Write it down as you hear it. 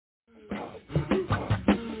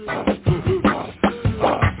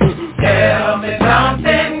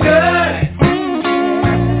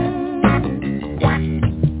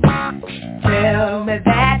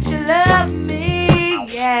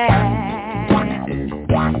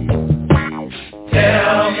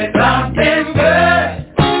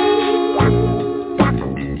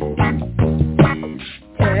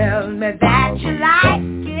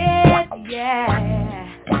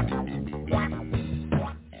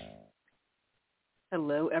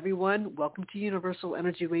Hello, everyone. Welcome to Universal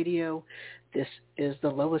Energy Radio. This is the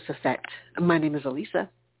Lois Effect. My name is Alyssa.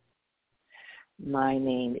 My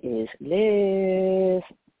name is Liz.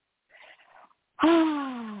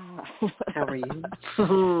 How are you?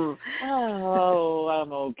 Oh,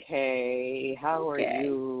 I'm okay. How are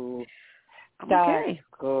you? I'm okay.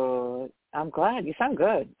 Good. I'm glad. You sound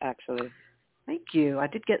good, actually. Thank you. I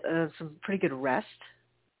did get some pretty good rest.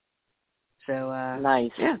 So,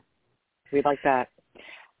 nice. Yeah. We like that.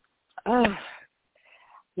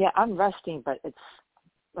 Yeah, I'm resting, but it's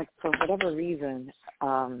like for whatever reason,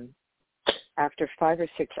 after 5 or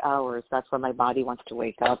 6 hours, that's when my body wants to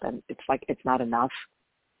wake up, and it's like it's not enough.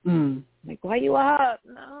 Like, why are you up?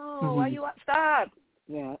 No, why are you up? Stop.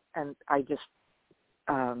 Yeah, and I just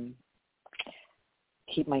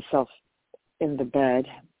keep myself in the bed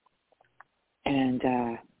and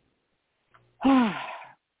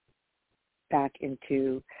back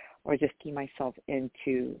into, or just keep myself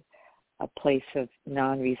into a place of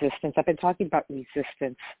non-resistance. I've been talking about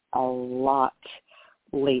resistance a lot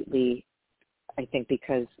lately, I think,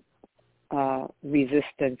 because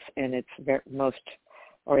resistance in its most,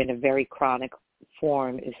 or in a very chronic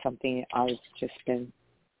form, is something I've just been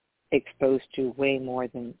exposed to way more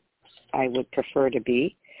than I would prefer to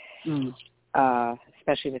be,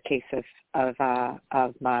 especially in the case of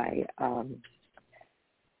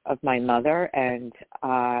my mother. And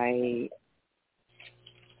I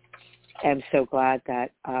am so glad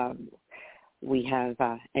that we have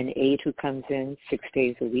an aide who comes in 6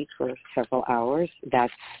 days a week for several hours.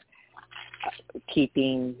 That's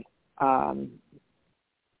keeping my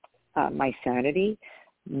sanity.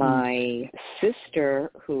 My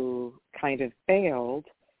sister, who kind of failed,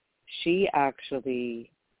 she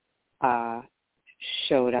actually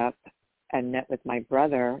showed up and met with my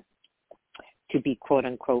brother to be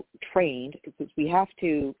quote-unquote trained, because we have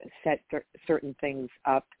to set certain things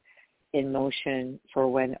up in motion for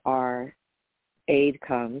when our aide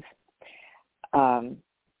comes,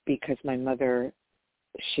 because my mother,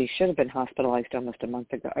 she should have been hospitalized almost a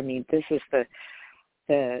month ago. I mean, this is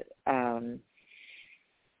the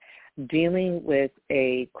dealing with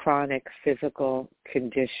a chronic physical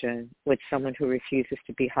condition with someone who refuses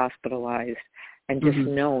to be hospitalized, and just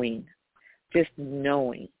knowing,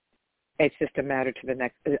 it's just a matter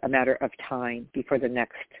of time before the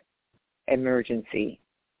next emergency.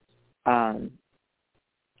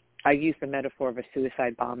 I use the metaphor of a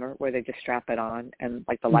suicide bomber, where they just strap it on and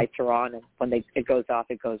like the lights are on, and when it goes off,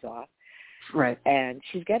 it goes off. Right. And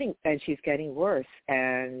she's getting worse.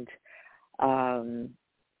 And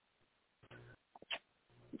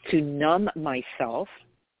to numb myself,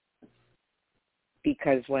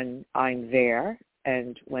 because when I'm there,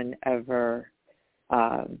 and whenever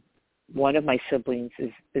one of my siblings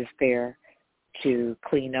is there to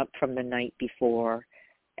clean up from the night before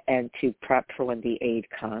and to prep for when the aide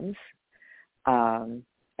comes, and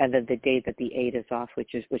then the day that the aide is off,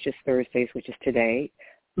 which is Thursdays, which is today,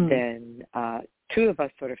 then two of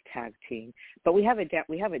us sort of tag team. But we have it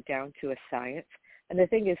down to a science. And the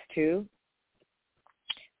thing is, too,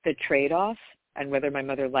 the trade-off, and whether my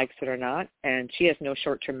mother likes it or not, and she has no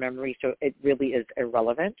short-term memory, so it really is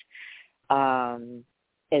irrelevant,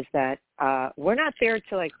 is that we're not there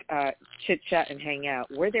to chit-chat and hang out.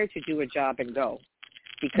 We're there to do a job and go.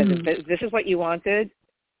 Because if this is what you wanted,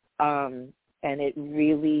 and it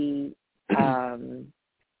really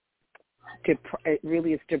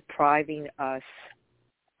is depriving us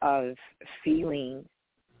of feeling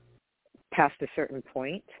past a certain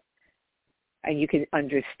point. And you can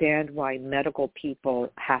understand why medical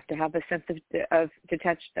people have to have a sense of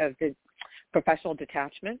the professional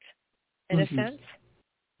detachment, in a sense,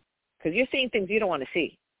 because you're seeing things you don't want to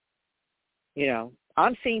see. You know,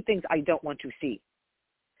 I'm seeing things I don't want to see.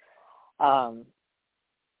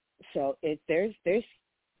 So there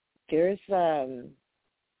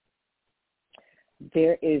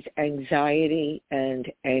is anxiety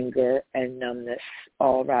and anger and numbness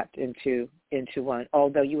all wrapped into one.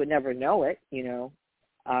 Although you would never know it, you know.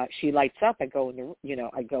 She lights up. I go in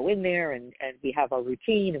there, and we have our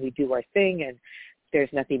routine, and we do our thing, and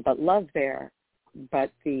there's nothing but love there.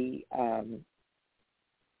 But the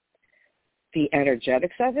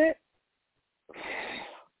energetics of it,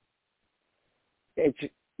 it's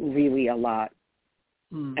really a lot.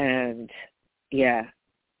 And yeah,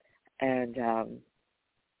 and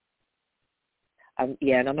I'm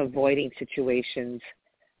avoiding situations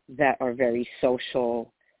that are very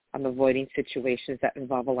social. I'm avoiding situations that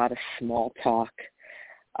involve a lot of small talk.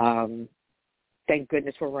 Thank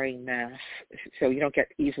goodness we're wearing masks, so you don't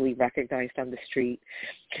get easily recognized on the street,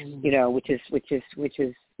 you know, which is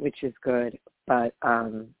good. But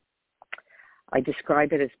I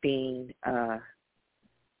describe it as being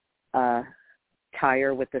a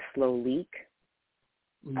tire with a slow leak.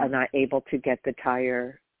 I'm not able to get the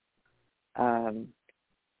tire,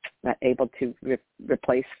 not able to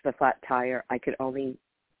replace the flat tire. I could only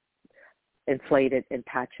inflate it and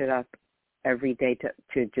patch it up every day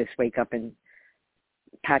to just wake up and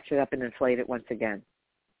patch it up and inflate it once again.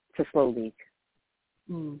 It's a slow leak.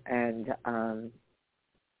 And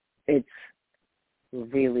it's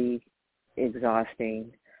really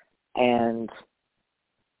exhausting. And,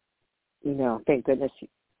 you know, thank goodness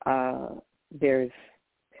there's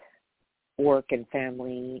work and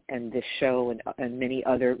family and this show and many,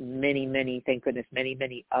 thank goodness,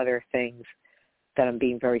 many other things that I'm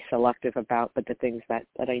being very selective about, but the things that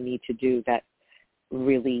I need to do that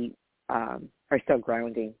really are so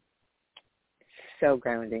grounding. So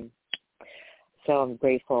grounding. So I'm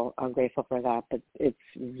grateful for that, but it's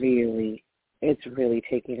really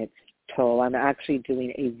taking its toll. I'm actually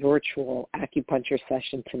doing a virtual acupuncture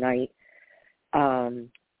session tonight. I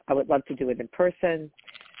would love to do it in person.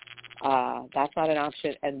 That's not an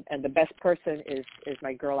option. And the best person is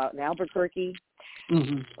my girl out in Albuquerque,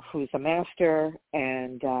 who's a master,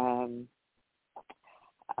 and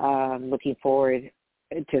I'm looking forward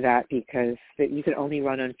to that because you can only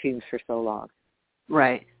run on fumes for so long.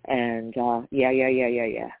 Right. And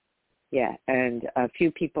yeah. And a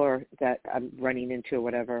few people that I'm running into or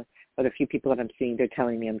whatever, or the few people that I'm seeing, they're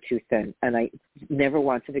telling me I'm too thin. And I never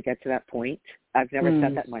wanted to get to that point. I've never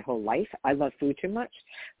said that in my whole life. I love food too much,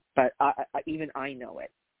 but even I know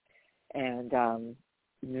it. And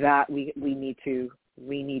that we need to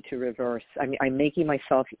reverse. I mean, I'm making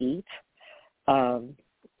myself eat. And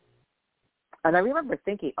I remember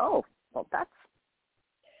thinking, oh, well, that's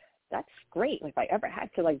great. If I ever had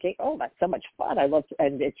to that's so much fun. I love,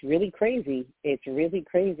 and it's really crazy. It's really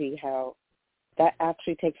crazy how that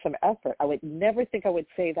actually takes some effort. I would never think I would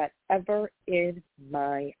say that ever in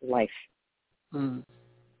my life.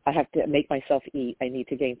 I have to make myself eat. I need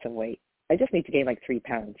to gain some weight. I just need to gain 3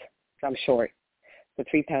 pounds. I'm short. The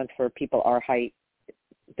 3 pounds for people our height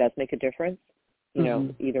does make a difference. You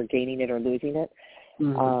know, either gaining it or losing it.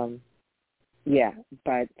 Yeah,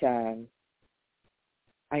 but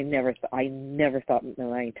I never thought in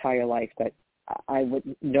my entire life that I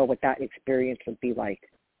would know what that experience would be like.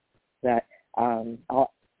 That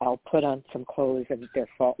I'll put on some clothes and they're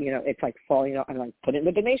it's like falling out. I'm like, put it in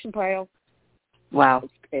the donation pile. Wow,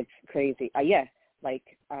 it's crazy. Extra.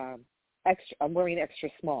 I'm wearing extra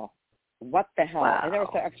small. What the hell? Wow. I never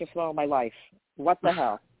saw extra small in my life. What the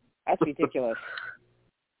hell? That's ridiculous.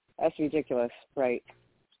 That's ridiculous, right?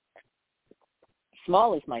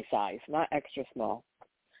 Small is my size, not extra small.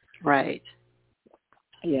 Right.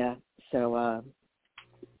 Yeah. So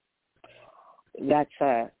that's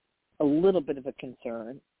a little bit of a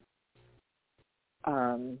concern.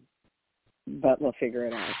 But we'll figure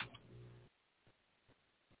it out.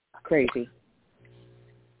 Crazy.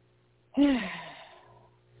 Yeah.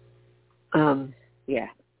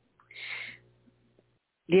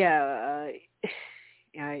 Yeah.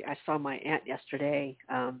 I saw my aunt yesterday.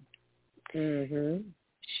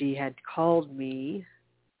 She had called me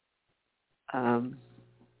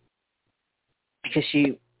because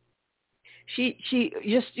she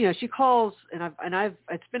just she calls, and I've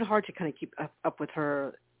it's been hard to kind of keep up with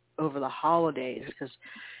her over the holidays because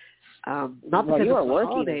not because you of were the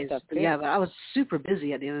holidays, but I was super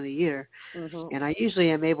busy at the end of the year, and I usually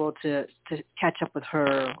am able to catch up with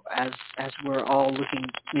her as we're all looking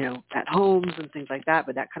at homes and things like that.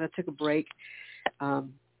 But that kind of took a break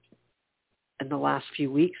in the last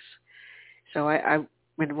few weeks. So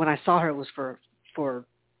when I saw her, it was for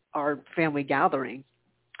our family gathering.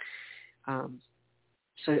 So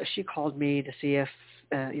she called me to see if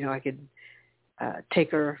I could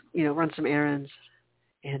take her, run some errands,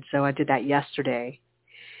 and so I did that yesterday.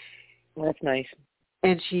 Well, that's nice.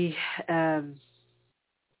 And she, and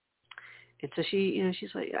so she,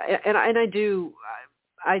 she's like, and I do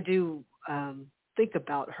think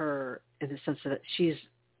about her in the sense that she's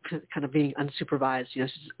kind of being unsupervised.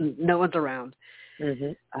 No one's around.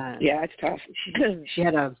 Yeah, it's tough. She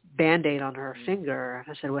had a Band-Aid on her finger.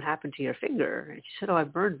 I said, "What happened to your finger?" And she said, "Oh, I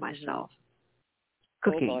burned myself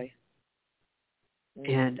cooking." Oh boy.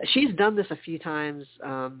 And she's done this a few times.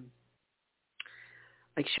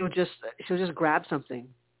 Like she'll just grab something,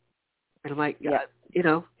 and I'm like,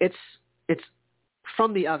 it's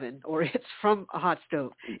from the oven or it's from a hot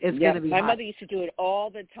stove. It's gonna be My hot. mother used to do it all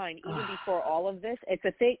the time, even before all of this. It's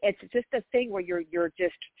a thing. It's just a thing where you're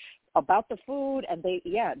just about the food, and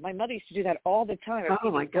my mother used to do that all the time.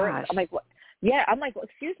 Oh my gosh! I'm like, what? Yeah, I'm like, well,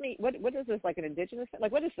 excuse me, what is this, like an indigenous,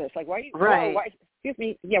 like, what is this? Like, why are you, Right. why, excuse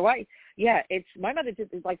me, yeah, why? Yeah, it's, my mother did,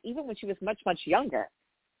 like, even when she was much, much younger,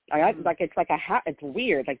 like, it's like it's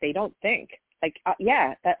weird, like, they don't think. Like,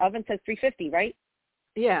 yeah, that oven says 350, right?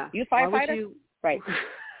 Yeah. You Why would firefighter? you Right.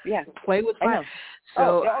 Yeah. play with I fire?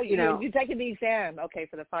 know. So, you're taking the exam, okay,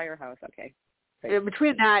 for the firehouse, okay. Great.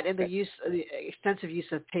 Between that and the extensive use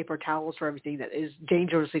of paper towels for everything that is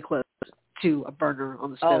dangerously close to a burner on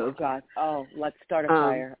the stove. Oh, God. Oh, let's start a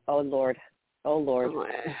fire. Oh, Lord. Oh, Lord.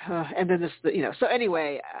 And then this, so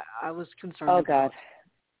anyway, I was concerned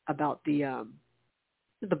about the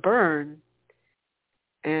burn.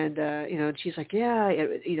 And, and she's like, yeah,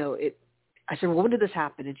 I said, well, when did this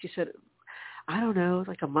happen? And she said, I don't know,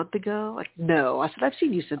 like a month ago. Like, no. I said, I've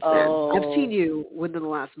seen you since then. I've seen you within the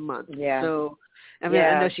last month. Yeah. So, I mean,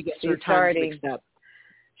 I know she gets her times mixed up.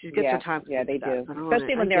 She gets her times mixed up. Yeah, they do.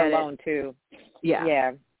 Especially when they're alone, too. Yeah.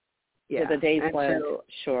 Yeah. Yeah. So the days blend. So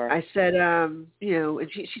sure. I said, and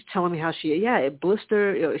she's telling me how it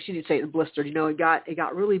blistered. She didn't say it blistered. It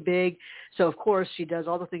got really big. So of course she does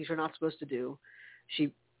all the things you're not supposed to do.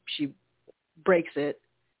 She breaks it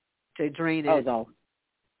to drain it. Oh no.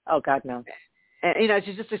 Oh God, no. And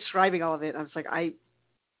she's just describing all of it. I was like,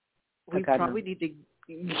 we probably need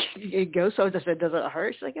to go. So I just said, does it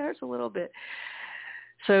hurt? She's like, it hurts a little bit.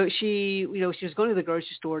 So she was going to the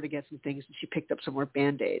grocery store to get some things, and she picked up some more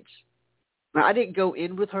Band-Aids. Now, I didn't go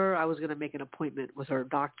in with her. I was going to make an appointment with her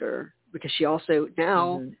doctor because she also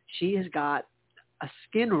she has got a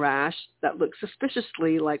skin rash that looks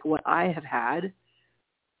suspiciously like what I have had.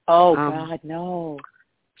 Oh God, no.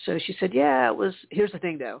 So she said, yeah, it was. Here's the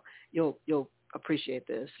thing, though. You'll appreciate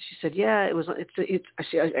this. She said, yeah, it was.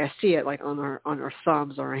 I see it like on her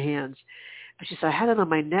thumbs or her hands. But she said, I had it on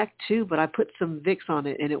my neck too, but I put some Vicks on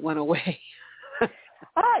it and it went away.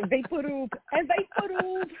 Vaporub. And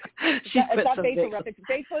Vaporub. She put not some Vaporub, it's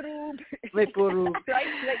Vaporub. Vaporub. Right?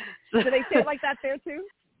 Do they say it like that there too?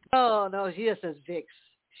 Oh, no, she just says Vicks.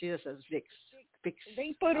 She just says Vicks. Vicks.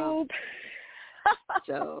 Vaporub.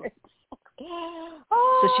 So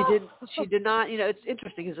she did not, it's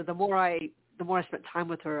interesting is that the more I spent time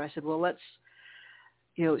with her, I said, well, let's,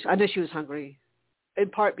 I know she was hungry in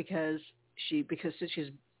part because since she's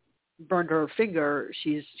burned her finger,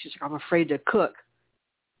 she's like, I'm afraid to cook,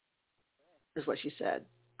 is what she said.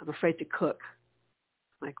 I'm afraid to cook.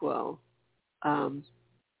 I'm like, well,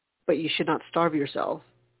 but you should not starve yourself,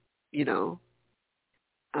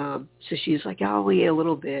 So she's like, yeah, I'll eat a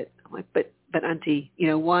little bit. I'm like, but auntie,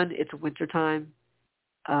 one, it's winter time.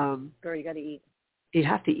 Girl, you got to eat. You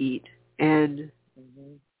have to eat. And,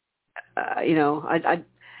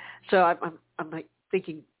 so I'm like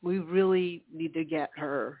thinking we really need to get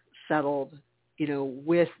her settled,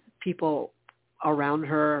 with people around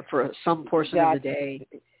her for some portion of the day.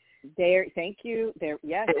 Thank you.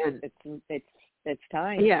 Yes, and it's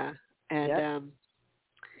time. Yeah. And,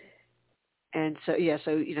 and so,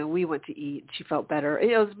 we went to eat. She felt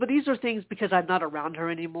better. But these are things because I'm not around her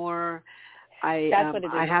anymore. That's what it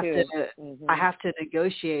is I have too. I have to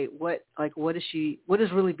negotiate what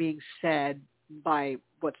is really being said by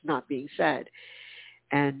what's not being said.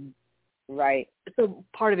 And right. So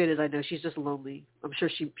part of it is I know she's just lonely. I'm sure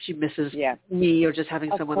she misses me or just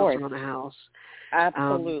having someone else around the house.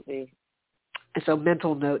 Absolutely. And so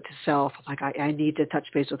mental note to self, like I need to touch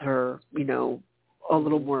base with her, a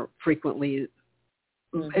little more frequently.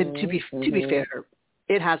 And to be fair,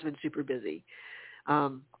 it has been super busy.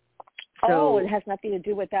 It has nothing to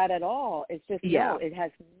do with that at all. It's just, no, it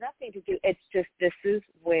has nothing to do. It's just, this is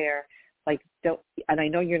where, and I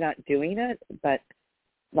know you're not doing it, but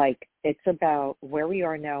it's about where we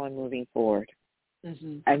are now and moving forward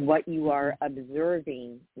and what you are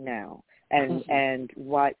observing now and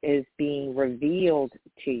what is being revealed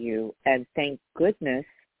to you. And thank goodness.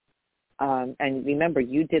 And remember,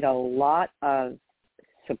 you did a lot of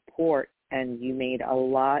support and you made a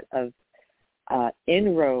lot of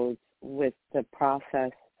inroads with the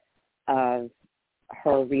process of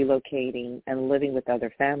her relocating and living with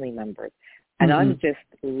other family members. And I'm just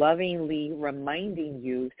lovingly reminding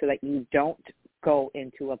you so that you don't go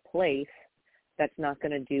into a place that's not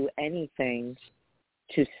going to do anything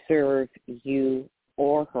to serve you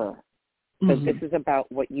or her. So this is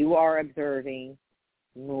about what you are observing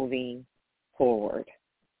moving forward.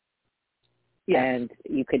 Yes. And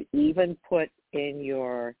you could even put in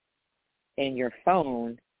your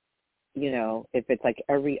phone, if it's like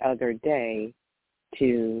every other day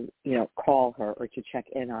to, call her or to check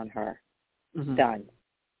in on her. Done.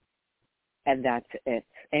 And that's it.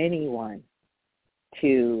 Anyone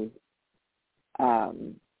to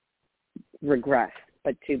regress,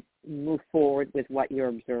 but to move forward with what you're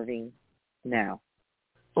observing now.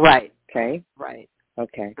 Right. Okay. Right.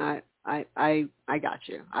 Okay. I got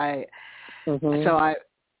you. Mm-hmm. So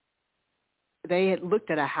they had looked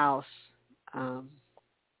at a house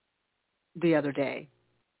the other day,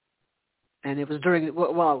 and it was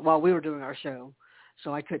while we were doing our show,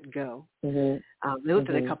 so I couldn't go. Mm-hmm. They looked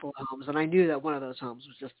at a couple of homes, and I knew that one of those homes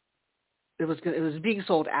was just it was being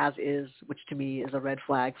sold as is, which to me is a red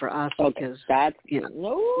flag for us because that's we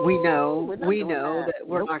know that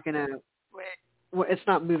we're not going to. It's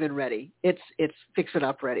not move-in ready. It's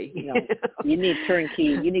fix-it-up ready. No, you need turnkey.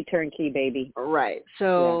 You need turnkey, baby. Right.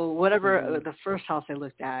 So whatever Mm-hmm. the first house I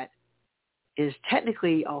looked at is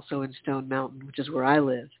technically also in Stone Mountain, which is where I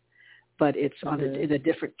live, but it's in a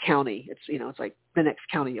different county. It's it's like the next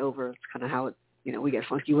county over. It's kind of how it we get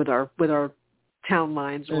funky with our town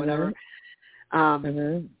lines or whatever.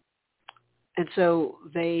 And so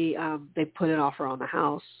they put an offer on the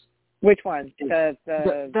house. Which one?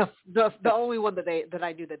 The only one that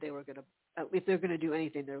I knew that they were going to, if they're going to do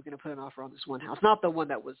anything, they were going to put an offer on this one house, not the one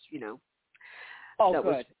that was that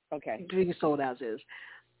good. Was being sold as is.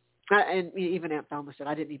 And even Aunt Thelma said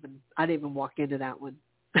I didn't even walk into that one.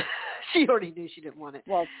 She already knew she didn't want it.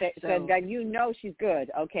 Well, then she's good.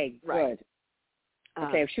 Okay, right. Good.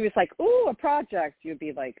 Okay, if she was like, ooh, a project, you'd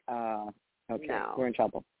be like, okay, no. We're in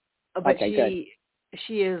trouble. But okay, good.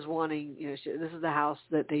 She is wanting, this is the house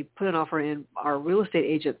that they put an offer in. Our real estate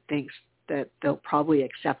agent thinks that they'll probably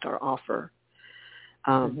accept our offer.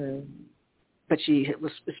 But she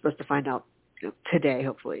was supposed to find out today,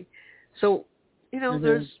 hopefully. So,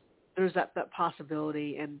 there's that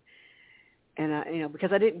possibility. And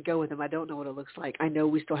because I didn't go with them, I don't know what it looks like. I know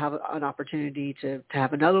we still have an opportunity to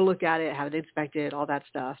have another look at it, have it inspected, all that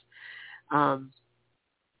stuff.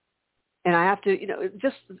 And I have to,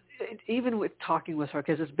 just even with talking with her,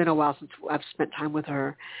 because it's been a while since I've spent time with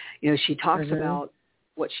her, she talks about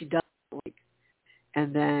what she does like,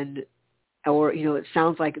 and then, or, it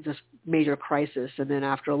sounds like it's this major crisis. And then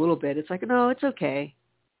after a little bit, it's like, no, it's okay.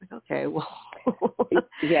 Like, okay, well.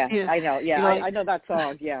 Yeah, I know. Yeah, I know that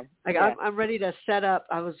song. Yeah. Like, yeah. I'm ready to set up.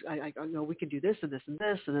 I know we can do this and this and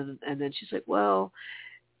this. And then she's like, well,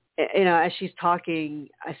 as she's talking,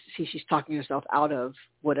 I see she's talking herself out of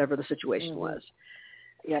whatever the situation was.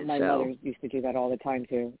 Yeah, my mother used to do that all the time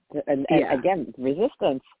too. And again,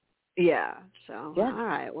 resistance. Yeah. So all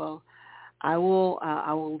right. Well, I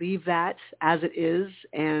will leave that as it is,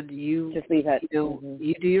 and you just leave it.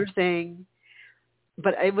 You do your thing.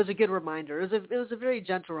 But it was a good reminder. It was a very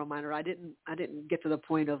gentle reminder. I didn't get to the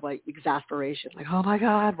point of like exasperation, like, oh my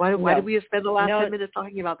God, why did we spend the last 10 minutes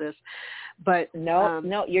talking about this? But no,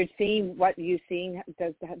 you're seeing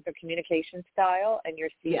the communication style, and you're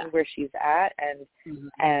seeing where she's at,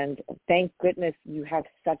 and thank goodness you have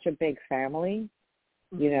such a big family.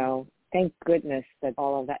 Thank goodness that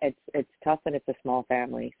all of that. It's tough and it's a small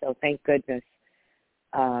family, so thank goodness.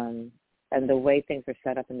 And the way things are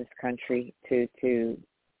set up in this country to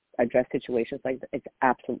address situations like that, it's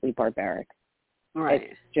absolutely barbaric. Right.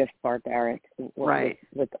 It's just barbaric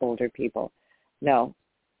with older people. No.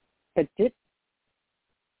 But did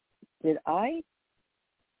I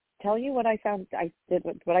tell you what I found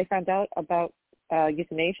out about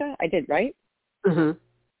euthanasia? I did, right? On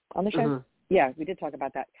the show? Yeah, we did talk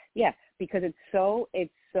about that. Yeah, because it's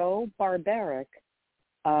so barbaric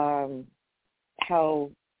how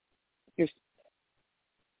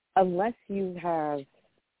unless you have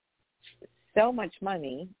so much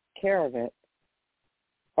money, care of it,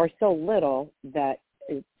 or so little that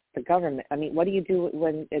it's the government. I mean, what do you do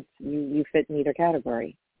when it's you fit in either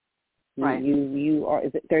category? Right. You are.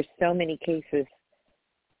 There's so many cases,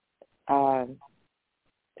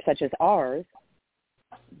 such as ours,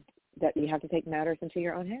 that you have to take matters into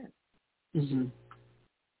your own hands.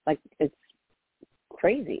 Like, it's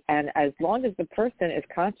crazy. And as long as the person is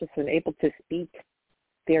conscious and able to speak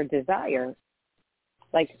their desire,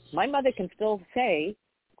 like my mother can still say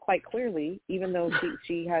quite clearly, even though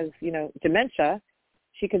she has, dementia,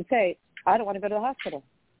 she can say, I don't want to go to the hospital.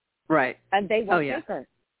 Right. And they won't take her.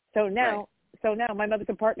 So now my mother's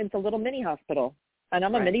apartment's a little mini hospital, and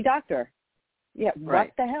I'm a mini doctor. Yeah,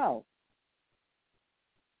 what the hell?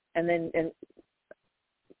 And then in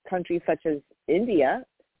countries such as India,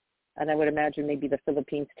 and I would imagine maybe the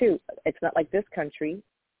Philippines too, it's not like this country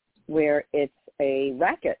where it's a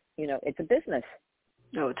racket. It's a business.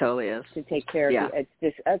 No, it totally is. To take care of you.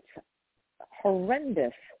 It's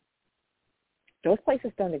horrendous. Those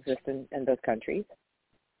places don't exist in those countries.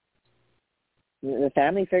 The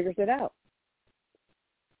family figures it out.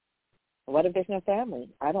 What if there's no family?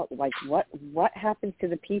 I don't like what happens to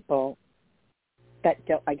the people that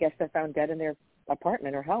don't, I guess they're found dead in their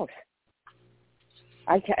apartment or house.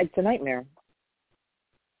 It's a nightmare.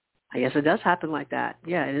 I guess it does happen like that.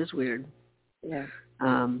 Yeah, it is weird. Yeah.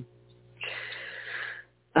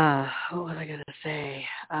 What was I going to say?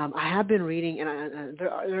 I have been reading, and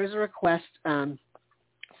there is a request from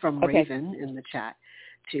Raven in the chat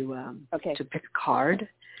to pick a card.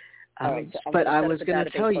 All right, so but I was going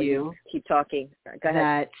to tell you, keep talking. Go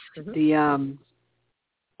ahead. That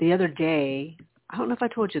the other day, I don't know if I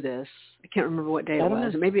told you this. I can't remember what day it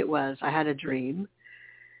was. Maybe it was. I had a dream,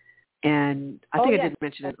 and I think I did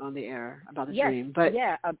mention it on the air about the dream. But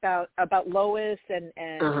about L.O.I.S and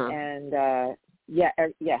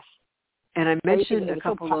yes. And I mentioned a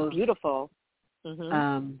couple of beautiful. Did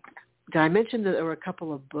I mention that there were a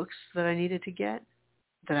couple of books that I needed to get,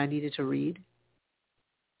 that I needed to read?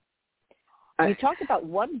 You talked about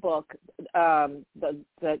one book, that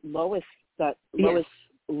L.O.I.S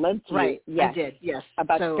lent you. Right. Yes. I did. Yes.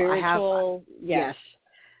 About spiritual. Yes.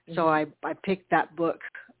 So I picked that book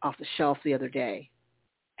off the shelf the other day,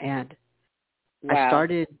 and I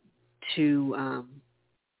started to.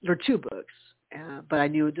 There are two books, but I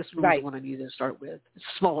knew this one was the one I needed to start with. It's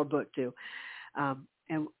a smaller book too,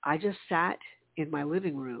 and I just sat in my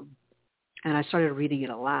living room, and I started reading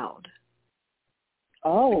it aloud.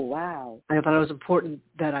 Oh, wow. I thought it was important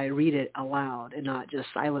that I read it aloud and not just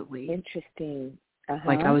silently. Interesting.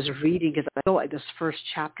 Like I was reading, because I feel like this first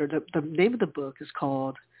chapter, the name of the book is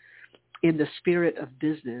called In the Spirit of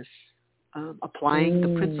Business, Applying the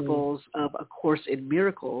Principles of A Course in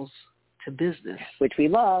Miracles to Business. Which we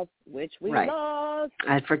love. Love.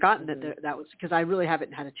 I had forgotten that was, because I really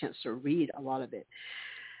haven't had a chance to read a lot of it.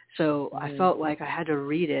 So I felt like I had to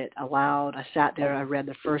read it aloud. I sat there, I read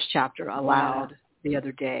the first chapter aloud the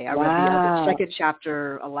other day. I read the second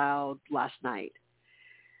chapter aloud last night.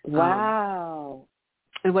 Wow.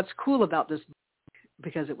 And what's cool about this book,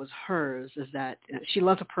 because it was hers, is that she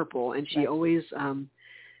loved purple, and she always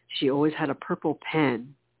had a purple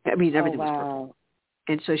pen. I mean, everything was purple.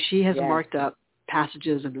 And so she has marked up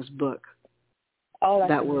passages in this book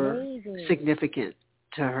that were significant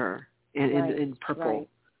to her in purple.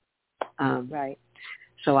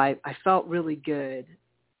 So I felt really good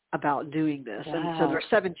about doing this. And so there are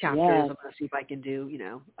 7 chapters. I'm going to see if I can do,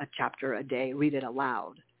 a chapter a day, read it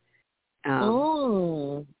aloud.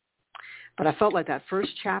 But I felt like that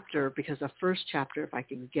first chapter, because the first chapter, if I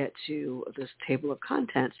can get to this table of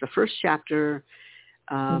contents, the first chapter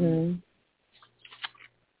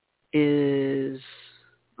is,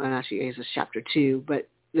 well, actually is chapter 2, but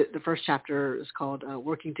the first chapter is called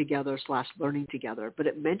Working Together / Learning Together. But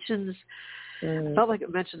it mentions, I felt like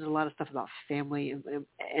it mentions a lot of stuff about family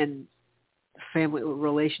and family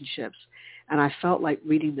relationships. And I felt like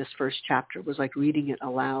reading this first chapter was like reading it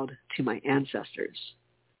aloud to my ancestors.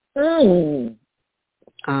 You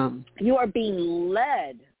are being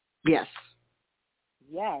led. Yes.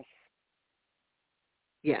 Yes.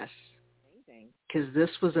 Yes. Amazing. Because this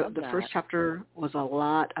was the first chapter was a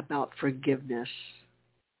lot about forgiveness.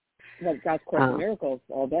 Well, God's Course in Miracles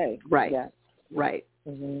all day. Right. Yeah. Right.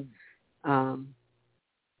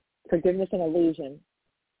 Forgiveness and illusion.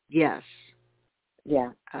 Yes.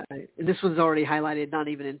 Yeah. This was already highlighted, not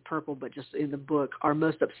even in purple, but just in the book. Our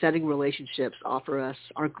most upsetting relationships offer us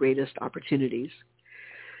our greatest opportunities.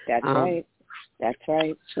 That's right. That's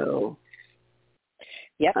right. So.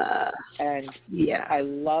 Yep. And I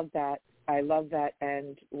love that. I love that.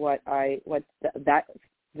 And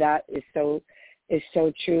that is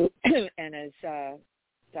so true. And as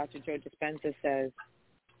Dr. Joe Dispenza says,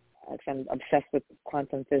 I'm obsessed with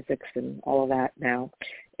quantum physics and all of that now,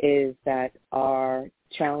 is that our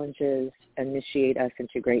challenges initiate us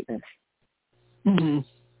into greatness. And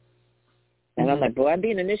I'm like, boy, I'm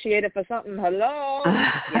being initiated for something. Hello.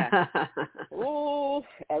 Yeah. Ooh,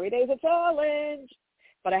 every day's a challenge.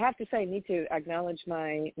 But I have to say, I need to acknowledge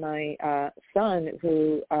my son,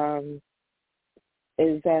 who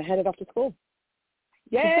is headed off to school.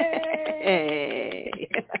 Yay!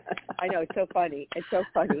 I know, it's so funny. It's so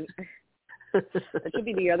funny. It should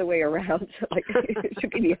be the other way around. Like, it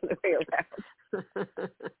should be the other way around.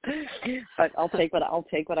 But I'll take what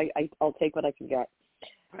I can get.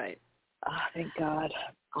 Right. Oh, thank God.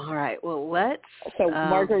 All right. Well, let's. So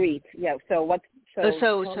Marguerite. Yeah. So what? So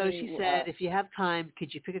she said, if you have time,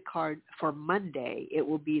 could you pick a card for Monday? It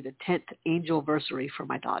will be the 10th angelversary for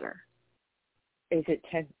my daughter. Is it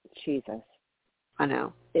 10th? Jesus. I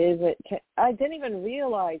know. Is it? I didn't even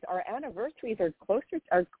realize our anniversaries are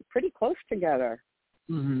pretty close together.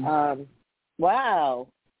 Wow,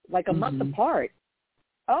 like a month apart.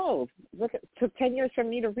 Oh, look! It took 10 years for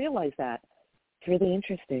me to realize that. It's really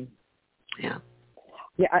interesting. Yeah.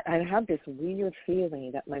 Yeah, I have this weird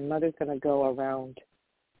feeling that my mother's going to go around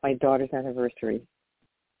my daughter's anniversary.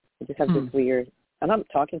 I just have this weird, and I'm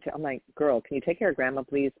like, girl, can you take care of grandma,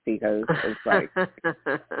 please? Because it's like,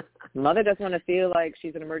 mother doesn't want to feel like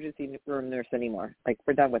she's an emergency room nurse anymore. Like,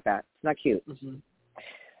 we're done with that. It's not cute.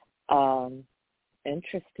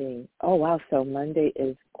 Interesting. Oh, wow. So Monday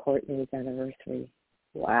is Courtney's anniversary.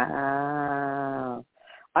 Wow.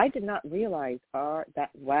 I did not realize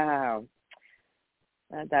wow.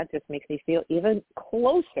 That just makes me feel even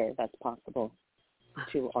closer, that's possible,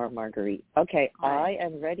 to our Marguerite. Okay, right. I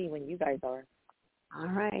am ready when you guys are. All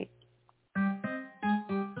right.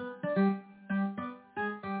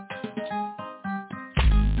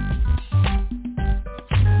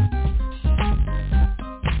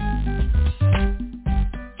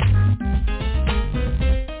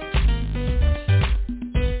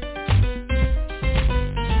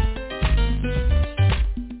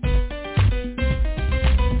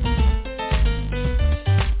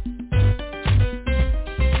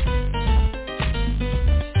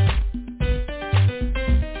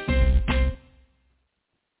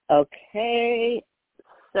 Okay,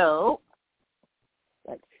 so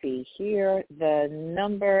let's see here. The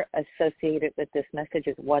number associated with this message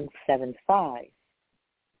is 175.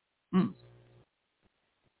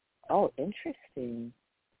 Oh, interesting.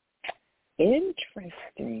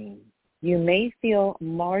 Interesting. You may feel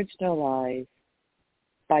marginalized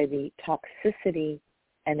by the toxicity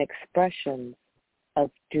and expressions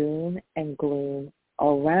of doom and gloom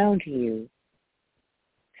around you.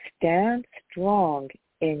 Stand strong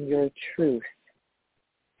in your truth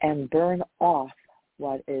and burn off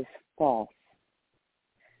what is false.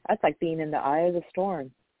 That's like being in the eye of the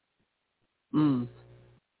storm.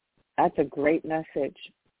 That's a great message.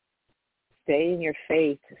 Stay in your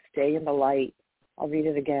faith. Stay in the light. I'll read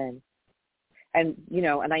it again. And,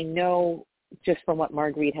 and I know just from what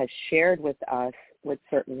Marguerite has shared with us with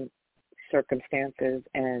certain circumstances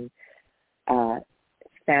and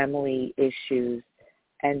family issues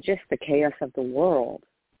and just the chaos of the world,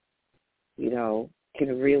 it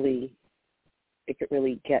could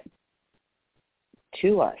really get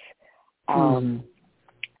to us. And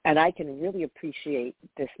I can really appreciate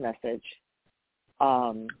this message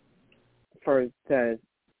for the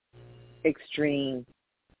extreme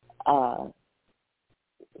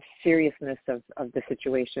seriousness of the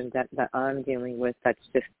situation that I'm dealing with. That's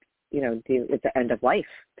just, it's the end of life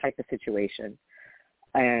type of situation.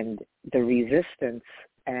 And the resistance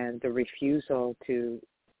and the refusal to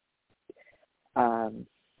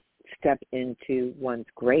step into one's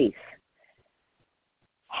grace.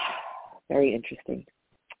 Very interesting.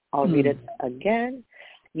 I'll read it again.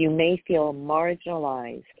 You may feel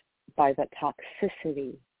marginalized by the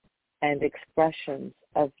toxicity and expressions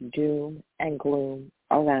of doom and gloom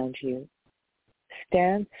around you.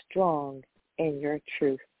 Stand strong in your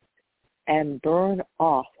truth and burn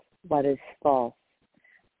off what is false.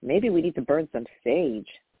 Maybe we need to burn some sage.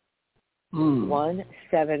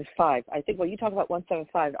 175. I think when you talk about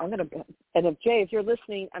 175, and if you're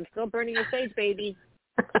listening, I'm still burning your sage, baby.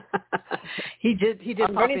 He did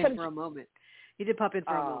pop in for a moment. He did pop in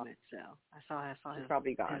for a moment, so I saw his,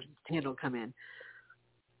 probably gone. His handle come in.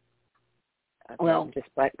 Okay, well, I'm just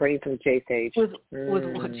burning some J sage. With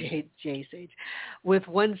J sage. With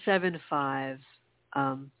 175,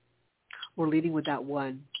 we're leading with that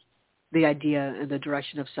one, the idea and the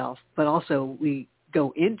direction of self, but also we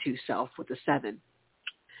go into self with the 7.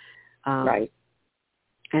 Right.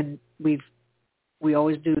 And we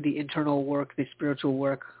always do the internal work, the spiritual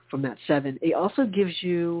work from that 7. It also gives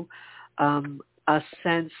you a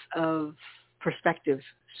sense of perspective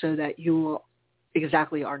so that you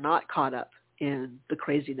exactly are not caught up in the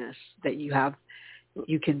craziness that you have.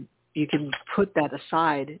 You can put that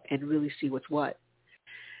aside and really see what's what.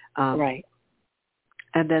 Right.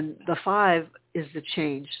 And then the 5 is the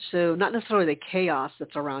change. So not necessarily the chaos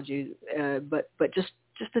that's around you, but just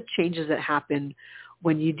the changes that happen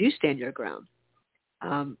when you do stand your ground.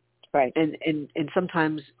 Right. And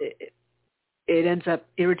sometimes it ends up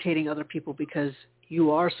irritating other people because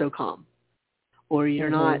you are so calm, or you're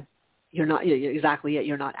not exactly it.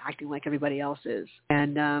 You're not acting like everybody else is.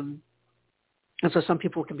 And so some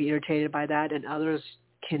people can be irritated by that, and others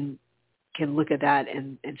can look at that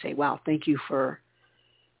and say, wow, thank you for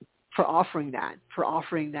offering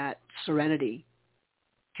that serenity,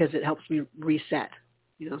 because it helps me reset,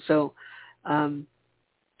 So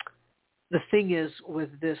the thing is with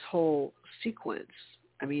this whole sequence,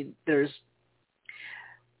 I mean, they're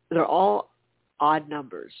all odd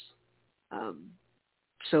numbers.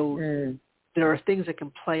 So there are things that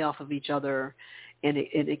can play off of each other, and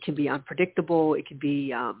it can be unpredictable. It can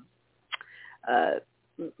be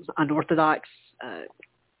unorthodox.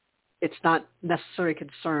 It's not necessarily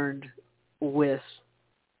concerned with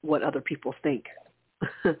what other people think.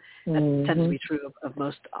 That tends to be true of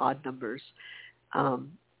most odd numbers.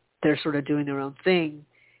 They're sort of doing their own thing,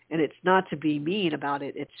 and it's not to be mean about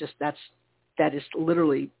it. It's just that is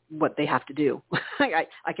literally what they have to do. I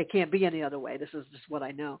can't be any other way. This is just what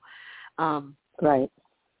I know. Right.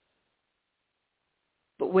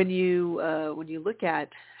 But when you look at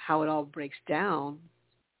how it all breaks down,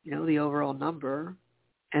 the overall number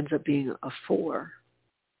ends up being a 4,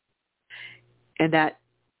 and that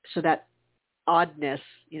oddness,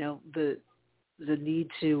 the need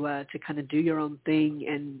to kind of do your own thing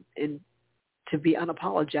and to be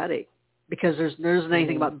unapologetic, because there isn't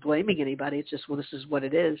anything about blaming anybody. It's just, well, this is what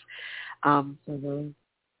it is. That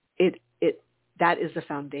is the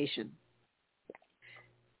foundation.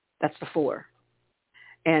 That's the 4,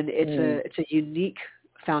 and it's a unique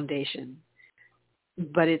foundation,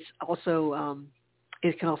 but it's also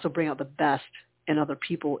it can also bring out the best in other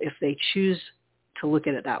people if they choose to look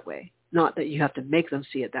at it that way. Not that you have to make them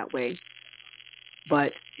see it that way,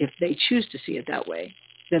 but if they choose to see it that way,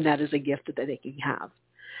 then that is a gift that they can have.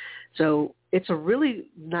 So it's a great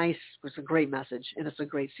message, and it's a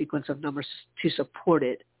great sequence of numbers to support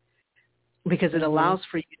it, because it allows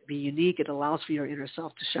for you to be unique. It allows for your inner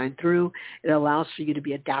self to shine through. It allows for you to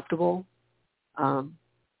be adaptable in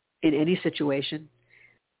any situation,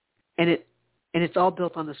 and it's all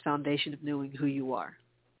built on this foundation of knowing who you are.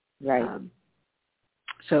 Right.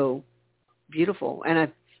 So beautiful, and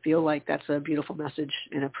I feel like that's a beautiful message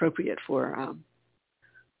and appropriate for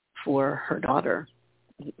her daughter.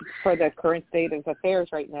 For the current state of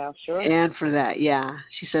affairs right now, sure. And for that, yeah.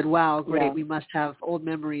 She said, wow, great, Yeah. we must have old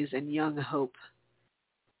memories and young hope.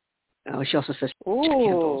 She also says Ooh.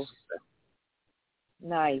 candles.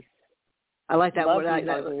 Nice. I like that Love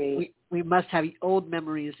word. We must have old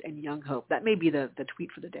memories and young hope. That may be the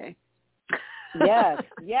tweet for the day. Yes.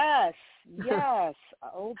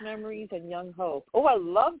 Old memories and young hope. Oh, I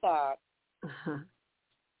love that.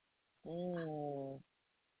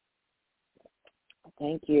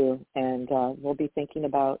 Thank you. And we'll be thinking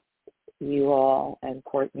about you all and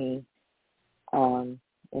Courtney in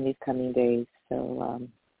these coming days. So,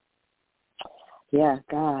 yeah,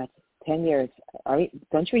 God, 10 years.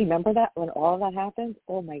 Don't you remember that when all that happened?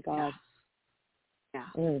 Oh, my God.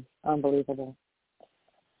 Yeah. Unbelievable.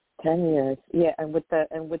 10 years. Yeah, and with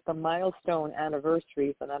the milestone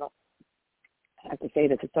anniversaries, and I don't have to say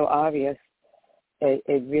this, it's so obvious,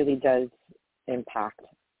 it really does impact.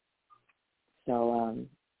 So,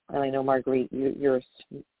 and I know, Marguerite, you're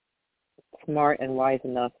smart and wise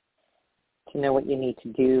enough to know what you need to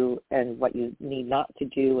do and what you need not to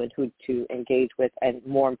do and who to engage with, and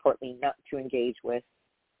more importantly, not to engage with.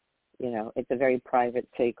 It's a very private,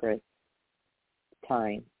 sacred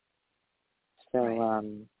time. So,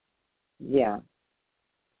 right. Yeah.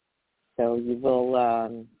 So you will,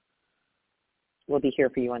 we'll be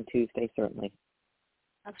here for you on Tuesday, certainly.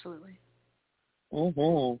 Absolutely.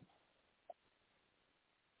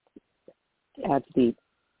 That's deep.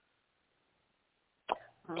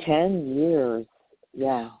 10 years.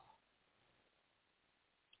 Yeah.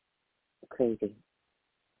 Crazy.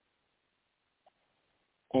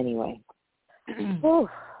 Anyway.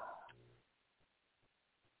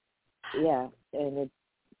 Yeah. And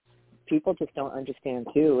people just don't understand,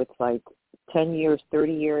 too. It's like 10 years,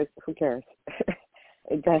 30 years, who cares?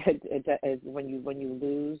 It does, when you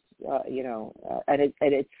lose, and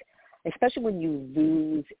it's, especially when you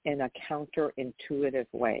lose in a counterintuitive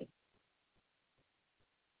way.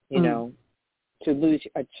 To lose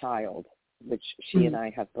a child, which she and I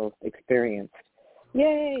have both experienced.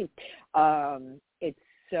 Yay! It's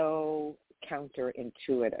so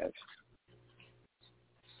counterintuitive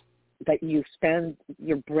that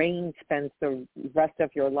your brain spends the rest of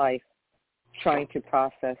your life trying to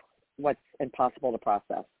process what's impossible to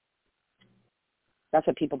process. That's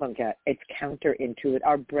what people don't get. It's counterintuitive.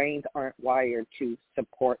 Our brains aren't wired to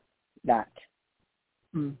support that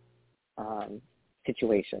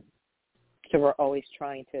situation. So we're always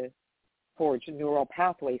trying to forge neural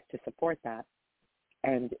pathways to support that,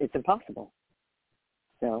 and it's impossible.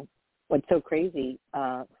 So what's so crazy,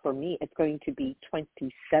 for me, it's going to be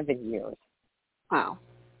 27 years. Wow.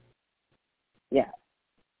 Yeah.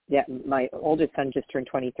 Yeah, my oldest son just turned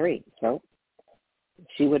 23, so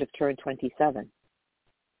she would have turned 27.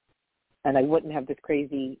 And I wouldn't have this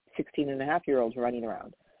crazy 16-and-a-half-year-old running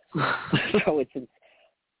around. So it's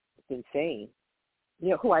insane.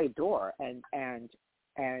 Who I adore, and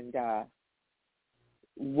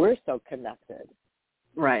we're so connected.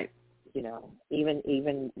 Right.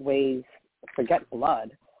 Even ways, forget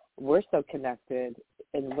blood, we're so connected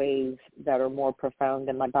in ways that are more profound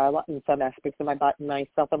than in some aspects of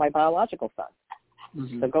myself and my biological son.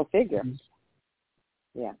 So go figure.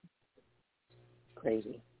 Mm-hmm. Yeah.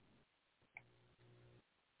 Crazy.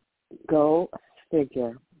 Go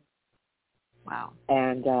figure. Wow.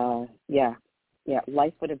 And,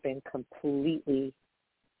 life would have been completely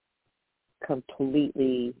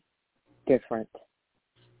different.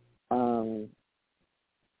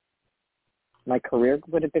 My career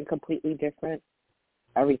would have been completely different.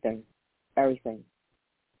 Everything. It's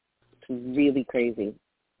really crazy.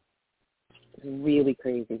 Really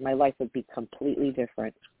crazy. My life would be completely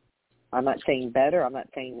different. I'm not saying better. I'm not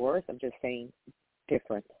saying worse. I'm just saying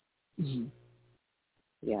different. Mm-hmm.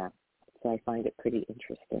 Yeah. So I find it pretty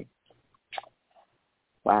interesting.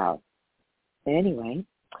 Wow. Anyway.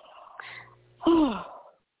 I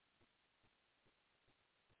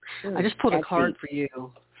just pulled a card for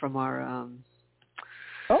you from our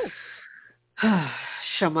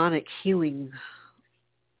shamanic healing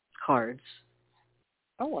cards.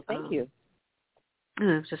 Oh, well, thank you.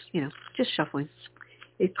 Just shuffling.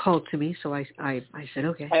 It called to me, so I said,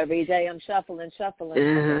 okay. Every day I'm shuffling.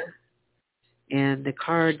 And the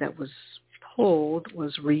card that was pulled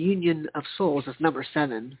was Reunion of Souls. It's number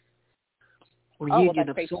 7. Reunion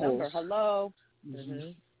of Souls. Number. Hello.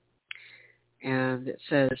 Mm-hmm. And it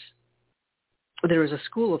says, there is a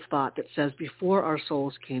school of thought that says before our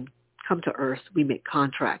souls come to earth, we make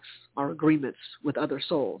contracts or agreements with other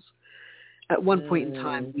souls. At one point in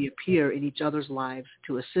time, we appear in each other's lives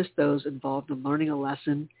to assist those involved in learning a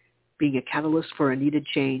lesson, being a catalyst for a needed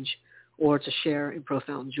change, or to share in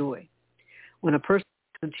profound joy. When a person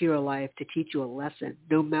comes into your life to teach you a lesson,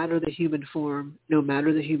 no matter the human form, no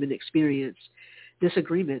matter the human experience, this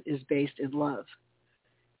agreement is based in love.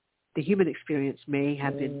 The human experience may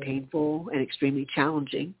have been painful and extremely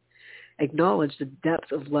challenging. Acknowledge the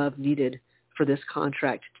depth of love needed for this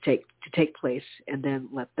contract to take place, and then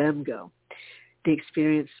let them go. The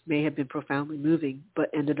experience may have been profoundly moving, but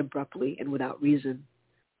ended abruptly and without reason.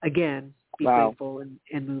 Again, be grateful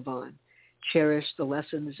and move on. Cherish the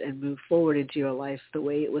lessons and move forward into your life the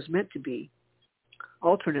way it was meant to be.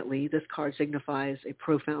 Alternately, this card signifies a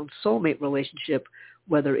profound soulmate relationship,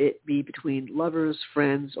 whether it be between lovers,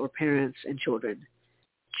 friends, or parents and children.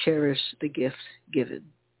 Cherish the gift given.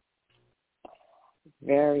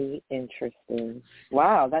 Very interesting.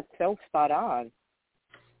 Wow, that's so spot on.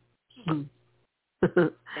 Thank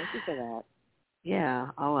you for that. Yeah,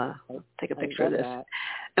 I'll take a picture of this. That.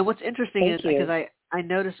 And what's interesting is because I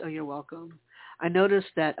noticed, you're welcome. I noticed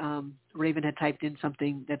that Raven had typed in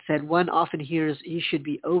something that said, one often hears, you should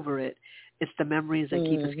be over it. It's the memories that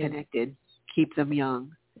keep us connected, keep them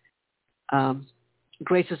young.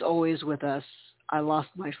 Grace is always with us. I lost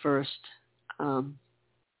my first,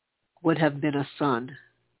 would have been a son.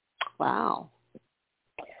 Wow.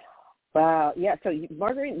 Wow. Yeah. So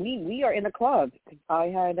Marguerite, we are in the club. I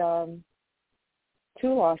had 2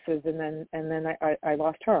 losses, and then I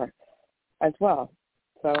lost her as well.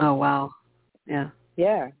 So. Oh wow. Yeah.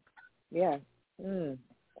 Yeah. Yeah.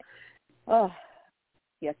 Oh.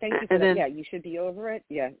 Yeah. Thank you for that. Yeah. You should be over it.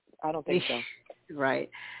 Yeah. I don't think so. Right.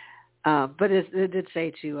 But it did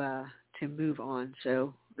say to move on,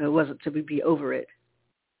 so it wasn't to be over it.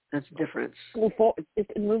 That's the difference. It's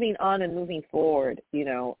moving on and moving forward.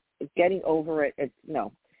 Getting over it. It's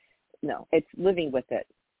no. It's living with it.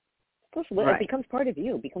 It becomes part of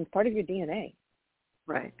you. It becomes part of your DNA.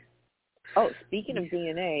 Right. Oh, speaking of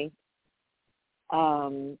DNA,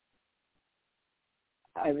 I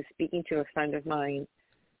was speaking to a friend of mine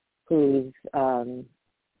who's a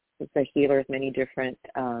healer of many different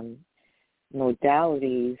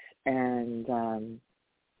modalities, and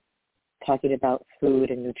talking about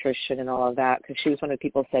food and nutrition and all of that, because she was one of the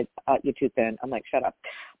people who said, you're too thin. I'm like, shut up.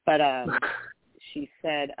 But she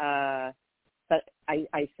said, but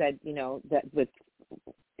I said, that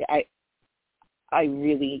I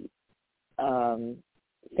really,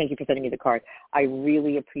 thank you for sending me the card. I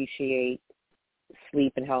really appreciate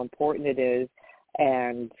sleep and how important it is.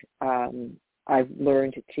 And I've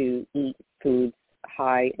learned to eat foods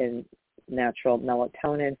high in natural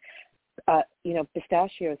melatonin.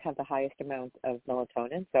 Pistachios have the highest amount of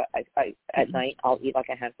melatonin. So I at night I'll eat like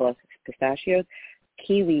a handful of pistachios.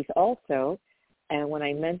 Kiwis also. And when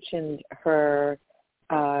I mentioned her,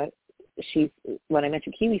 when I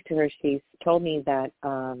mentioned kiwis to her, she's told me that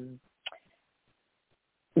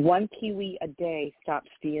 1 kiwi a day stops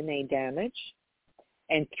DNA damage,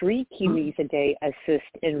 and 3 kiwis a day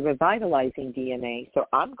assist in revitalizing DNA. So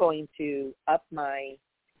I'm going to up my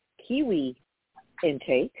kiwi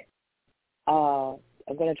intake. I'm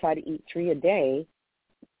going to try to eat 3 a day.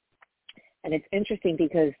 And it's interesting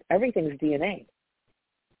because everything's DNA.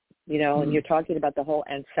 And you're talking about the whole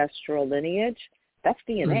ancestral lineage. That's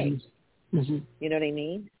DNA. Mm-hmm. You know what I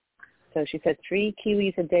mean? So she said 3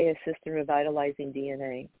 kiwis a day assist in revitalizing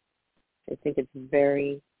DNA. I think it's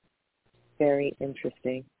very, very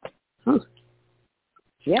interesting. Huh.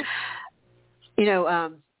 Yeah. You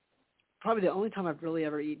know, probably the only time I've really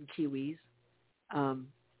ever eaten kiwis.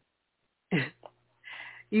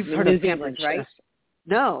 You've heard of Pampered Chef, right?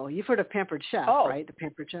 No, you've heard of Pampered Chef, right? The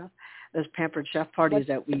Pampered Chef. Those Pampered Chef parties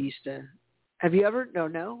that we used to. Have you ever?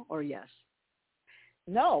 No, or yes?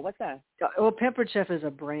 No, what's that? Well, Pampered Chef is a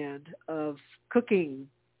brand of cooking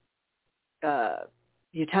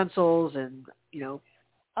utensils and, you know.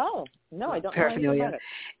 Oh, no, I don't paraphernalia. know anything about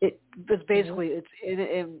it. It's basically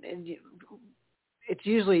it's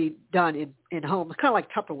usually done in homes, kind of like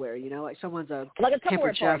Tupperware, you know, like someone's like a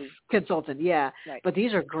Pampered Chef consultant, yeah. Right. But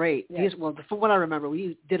these are great. Yeah. From what I remember,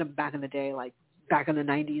 we did them back in the day, like back in the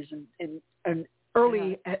 90s and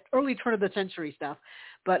early turn of the century stuff.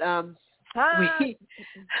 But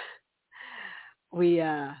we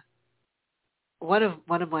one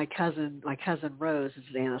of my cousin Rose is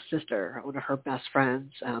Anna's sister, one of her best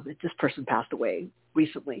friends. This person passed away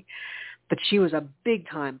recently, but she was a big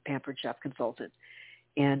time Pampered Chef consultant,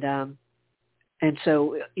 and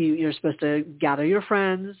so you're supposed to gather your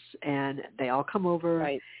friends, and they all come over.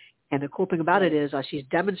 Right. And the cool thing about it is she's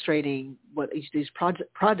demonstrating what each of these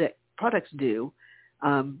products do.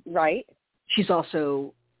 Right. She's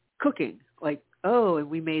also cooking, like, and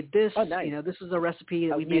we made this. Oh, nice. You know, this is a recipe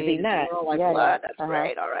that we made. Using that. We're all like, what? That's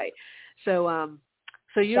right. All right. So,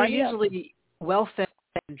 so you're usually well fed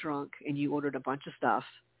and drunk, and you ordered a bunch of stuff.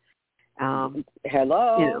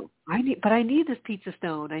 Hello. You know, I need this pizza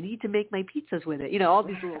stone. I need to make my pizzas with it. You know, all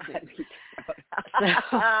these little things.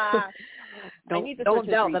 Don't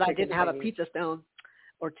doubt that I didn't have a pizza stone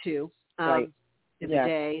or two in the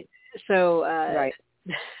day. So right.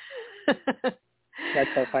 That's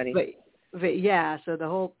so funny. But yeah, so the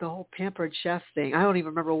whole Pampered Chef thing. I don't even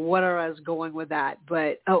remember where I was going with that.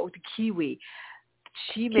 But the kiwi.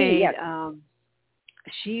 She made.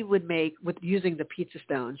 She would make using the pizza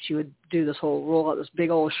stone. She would do this whole roll out this big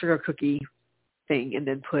old sugar cookie thing, and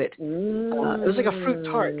then put. It was like a fruit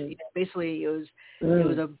tart. You know, basically, it was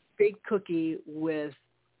a big cookie with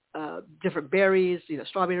different berries. You know,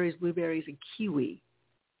 strawberries, blueberries, and kiwi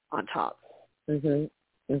on top.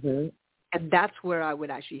 And that's where I would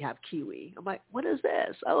actually have kiwi. I'm like, what is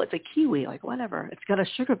this? Oh, it's a kiwi. Like, whatever. It's got a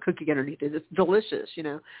sugar cookie underneath it. It's delicious, you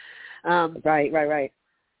know. Right.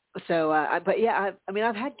 So, but yeah, I mean,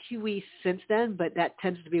 I've had kiwi since then, but that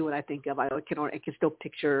tends to be what I think of. I can still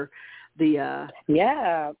picture the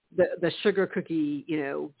the sugar cookie, you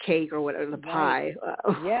know, cake or whatever, the pie.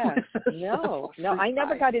 No, I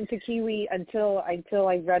never got into kiwi until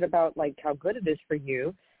I read about like how good it is for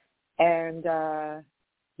you, and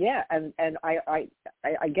and I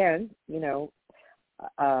again, you know,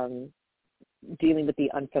 dealing with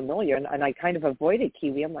the unfamiliar, and I kind of avoided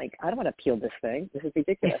kiwi. I'm like, I don't want to peel this thing. This is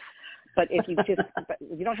ridiculous. But if you but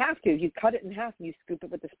you don't have to. You cut it in half and you scoop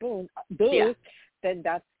it with a spoon. Then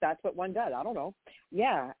that's what one does. I don't know.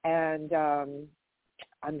 Yeah, and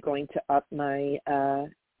I'm going to up my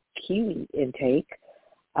kiwi intake.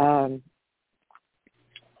 But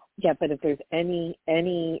if there's any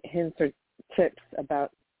hints or tips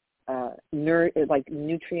about like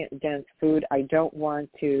nutrient dense food, I don't want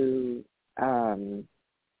to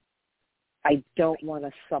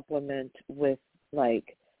supplement with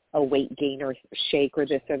like a weight gainer shake or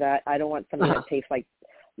this or that. I don't want something that tastes like.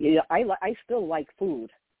 I still like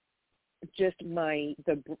food. Just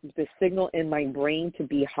the signal in my brain to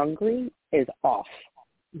be hungry is off.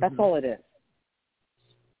 That's all it is.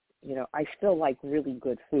 You know, I still like really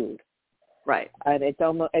good food. Right. And it's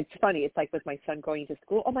funny. It's like with my son going to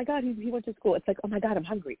school. Oh my God, he went to school. It's like, oh my God, I'm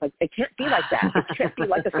hungry. Like, it can't be like that. It can't be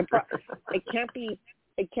like a surprise. It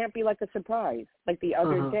can't be like a surprise. Like the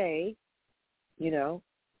other day, you know,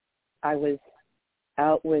 I was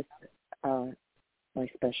out with my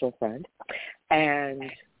special friend, and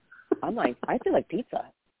I'm like, I feel like pizza.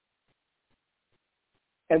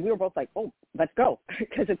 And we were both like, oh, let's go.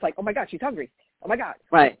 Because it's like, oh my God, she's hungry. Oh my God.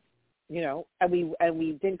 Right. You know, and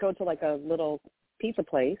we didn't go to like a little pizza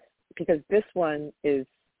place because this one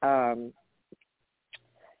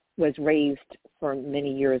was raised for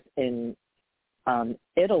many years in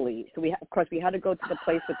Italy. So we had to go to the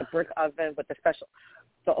place with the brick oven with the special.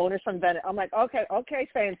 The owner's from Venice. I'm like, okay,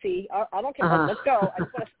 fancy. I don't care. Let's go.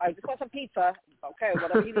 I just want some pizza. Okay,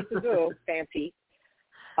 whatever you need to do, fancy.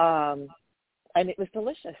 And it was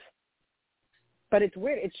delicious. But it's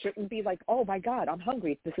weird. It shouldn't be like, oh, my God, I'm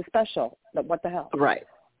hungry. This is special. But what the hell? Right.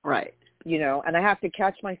 You know, and I have to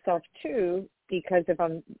catch myself, too, because if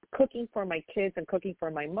I'm cooking for my kids and cooking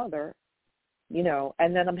for my mother,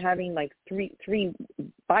 and then I'm having like three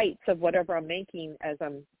bites of whatever I'm making as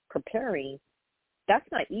I'm preparing. That's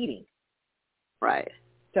not eating. Right.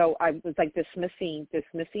 So I was like dismissing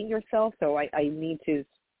yourself. So I need to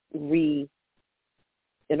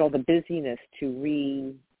in all the busyness to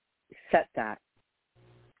reset that.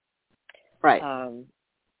 Right.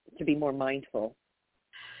 To be more mindful.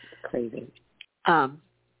 Crazy.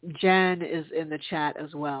 Jen is in the chat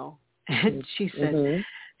as well, and she said,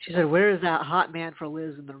 "Where is that hot man for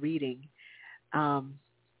Liz in the reading?"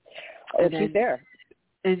 She's there.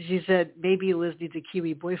 And she said, maybe Liz needs a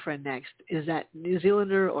Kiwi boyfriend next. Is that New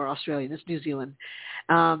Zealander or Australian? It's New Zealand.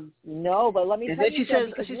 No, but let me tell you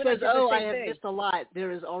something. She says, I have missed a lot.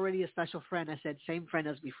 There is already a special friend. I said, same friend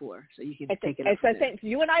as before. So you can take it up from there.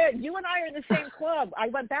 You and I are in the same club. I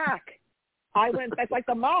went back. That's like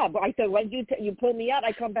the mob. I said, when you pull me out,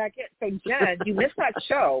 I come back in. So Jen, you missed that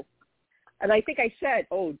show. And I think I said,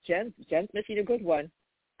 Jen's missing a good one.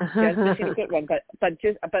 Jen's missing a good one.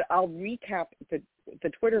 But I'll recap the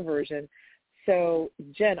Twitter version. So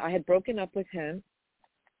Jen, I had broken up with him,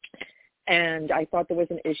 and I thought there was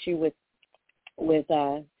an issue with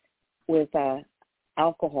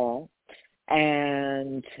alcohol,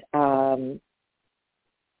 and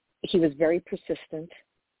he was very persistent.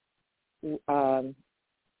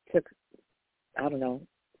 Took, I don't know,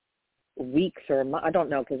 weeks or I don't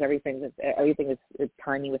know, because everything is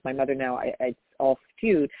timing with my mother now. It's all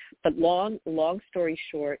skewed. But long story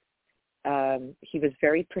short, he was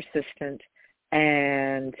very persistent,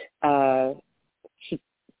 and he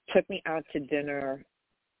took me out to dinner,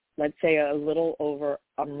 let's say a little over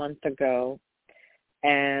a month ago,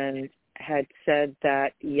 and had said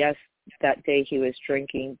that, yes, that day he was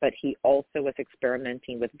drinking, but he also was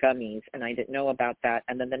experimenting with gummies, and I didn't know about that.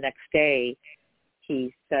 And then the next day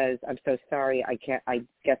he says, I'm so sorry, I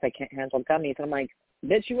guess I can't handle gummies. And I'm like,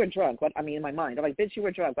 bitch, you were drunk. In my mind, I'm like, bitch, you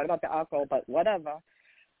were drunk. What about the alcohol? But whatever.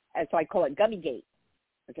 And so I call it gummy gate.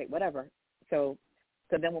 Okay, whatever. So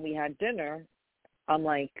then when we had dinner, I'm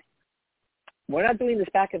like, we're not doing this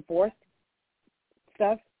back and forth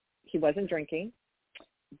stuff. He wasn't drinking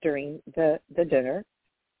during the dinner.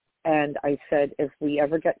 And I said, if we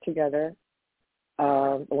ever get together,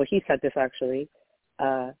 he said this actually,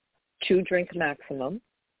 2 drink maximum.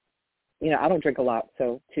 I don't drink a lot,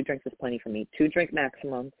 so 2 drinks is plenty for me. 2 drink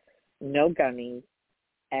maximum, no gummies,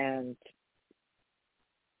 and,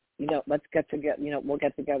 let's get together, we'll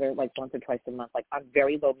get together like once or twice a month. Like, I'm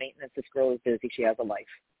very low maintenance. This girl is busy. She has a life.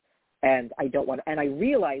 And I don't want to, and I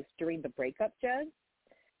realized during the breakup, Jen,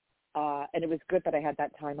 and it was good that I had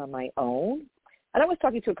that time on my own. And I was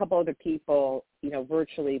talking to a couple other people,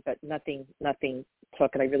 virtually, but nothing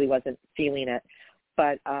took, and I really wasn't feeling it.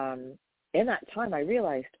 But in that time, I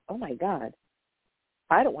realized, oh, my God,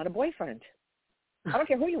 I don't want a boyfriend. I don't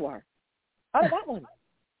care who you are. I don't want one.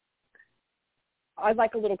 I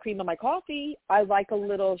like a little cream in my coffee. I like a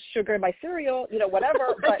little sugar in my cereal,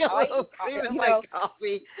 whatever. But cream in my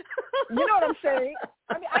coffee. You know what I'm saying?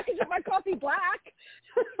 I can drink my coffee black.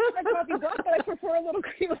 My coffee black, but I prefer a little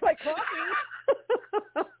cream in my coffee.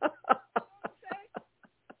 You know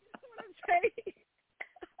what I'm saying?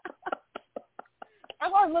 I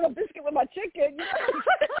want a little biscuit with my chicken.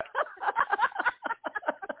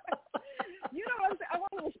 You know what I'm saying? I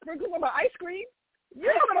want a little sprinkle with my ice cream. You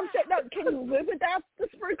know what I'm saying? Now, can you live without the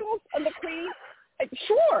sprinkles and the cream?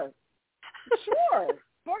 Sure.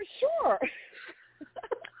 For sure.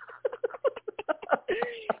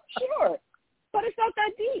 Sure. But it's not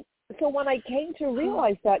that deep. So when I came to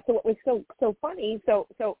realize that, so it was so funny. So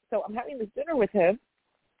I'm having this dinner with him.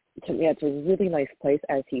 It's a really nice place,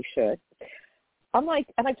 as he should. I'm like,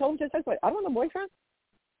 and I told him just I don't want a boyfriend.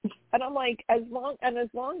 And I'm like, as long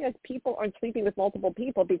as people aren't sleeping with multiple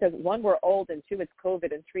people, because 1, we're old, and 2, it's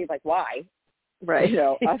COVID, and 3, like, why? Right.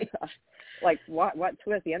 Like, what?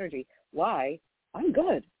 Who has the energy? Why? I'm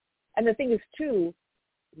good. And the thing is, too,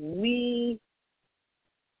 we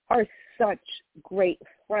are such great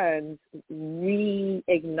friends,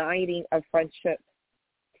 reigniting a friendship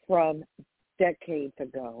from decades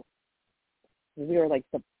ago. We were like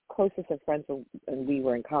the closest of friends when we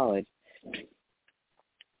were in college.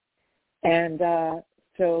 And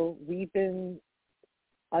so we've been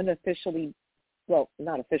unofficially, well,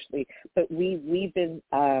 not officially, but we've been,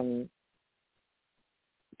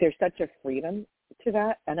 there's such a freedom to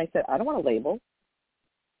that. And I said, I don't want a label,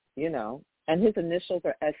 and his initials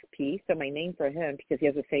are SP, so my name for him, because he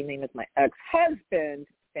has the same name as my ex-husband,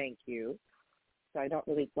 thank you. So I don't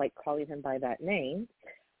really like calling him by that name.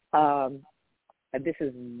 And this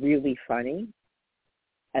is really funny,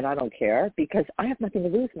 and I don't care, because I have nothing to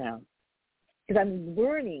lose now. Because I'm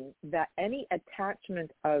learning that any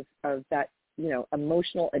attachment of that,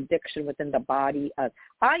 emotional addiction within the body of,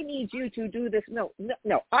 I need you to do this. No,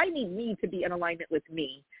 I need me to be in alignment with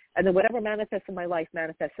me. And then whatever manifests in my life,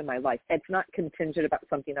 manifests in my life. It's not contingent about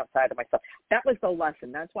something outside of myself. That was the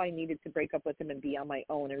lesson. That's why I needed to break up with him and be on my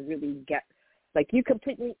own and really get, like, you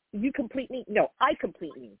complete me. No, I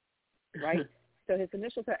complete me, right? So his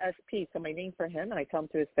initials are SP. So my name for him, and I tell him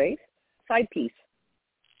to his face, side piece.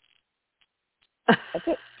 That's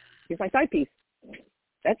it. He's my side piece.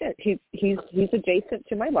 That's it. He's adjacent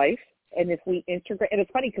to my life, and if we integrate, and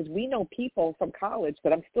it's funny because we know people from college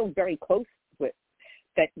that I'm still very close with.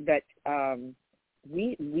 That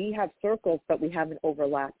we have circles, but we haven't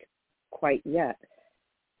overlapped quite yet,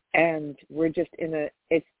 and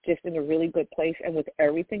it's just in a really good place. And with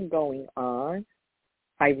everything going on,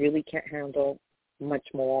 I really can't handle much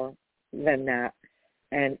more than that,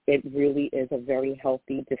 and it really is a very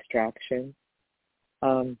healthy distraction.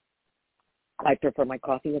 I prefer my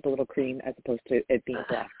coffee with a little cream as opposed to it being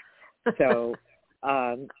black. So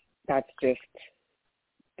that's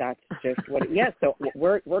just what. Yeah. So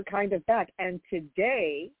we're kind of back, and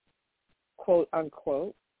today, quote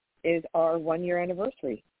unquote, is our 1 year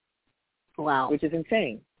anniversary. Wow. Which is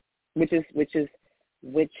insane. Which is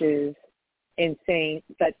insane.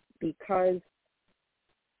 But because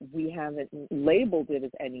we haven't labeled it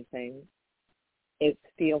as anything, it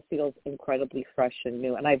still feels incredibly fresh and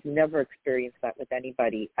new. And I've never experienced that with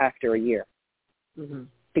anybody after a year. Mm-hmm.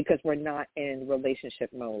 Because we're not in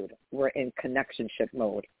relationship mode. We're in connectionship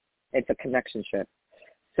mode. It's a connectionship.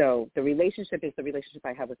 So the relationship is the relationship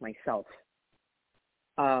I have with myself.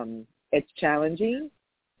 It's challenging.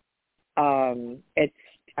 It's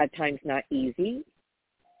at times not easy.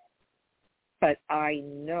 But I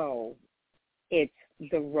know it's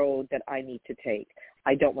the road that I need to take.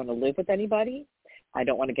 I don't want to live with anybody. I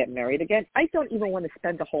don't want to get married again. I don't even want to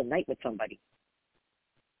spend the whole night with somebody.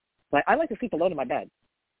 Like, I like to sleep alone in my bed.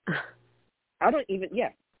 I don't even, yeah.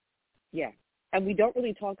 And we don't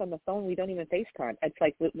really talk on the phone. We don't even FaceTime. It's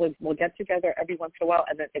like we'll get together every once in a while,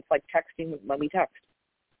 and then it's like texting when we text.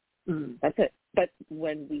 Mm-hmm. That's it. But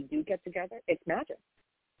when we do get together, it's magic.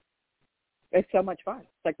 It's so much fun.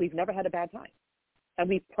 It's like we've never had a bad time. And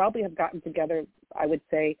we probably have gotten together, I would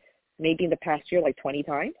say, maybe in the past year, like 20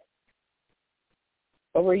 times.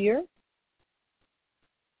 Over a year.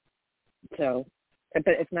 So, but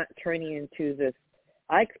it's not turning into this,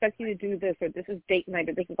 I expect you to do this, or this is date night,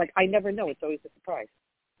 or this is like, I never know. It's always a surprise.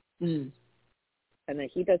 Mm. And then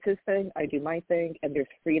he does his thing, I do my thing, and there's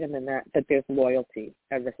freedom in that, but there's loyalty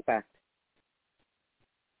and respect.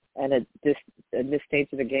 And at this stage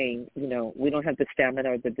of the game, we don't have the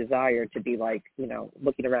stamina or the desire to be like,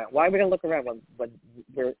 looking around. Why are we going to look around when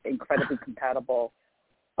we're incredibly compatible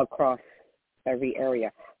across every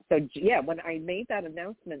area? So, yeah, when I made that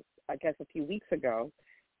announcement, I guess a few weeks ago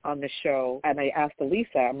on the show, and I asked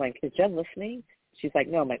Alyssa, I'm like, is Jen listening? She's like,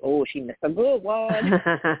 no. I'm like, oh, she missed a good one.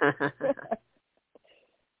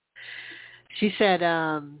 She said,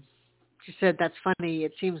 that's funny.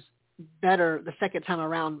 It seems better the second time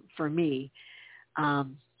around for me.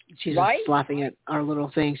 She's right? Just laughing at our little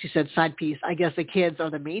thing. She said, side piece. I guess the kids are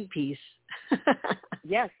the main piece.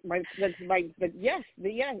 Yes,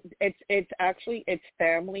 it's actually, it's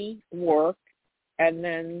family, work, and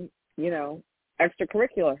then,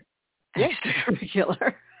 extracurricular.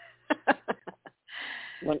 Extracurricular.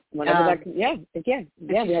 Whenever that, we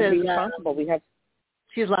have to be responsible.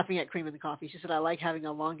 She was laughing at cream in the coffee. She said, I like having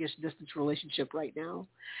a longest distance relationship right now.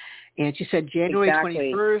 And she said January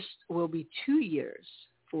 21st will be 2 years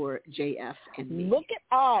for JF and me. Look at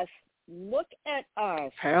us.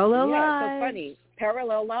 Parallel lives. So funny.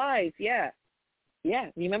 Parallel lives, yeah.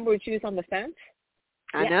 Remember when she was on the fence?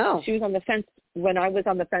 I know. She was on the fence when I was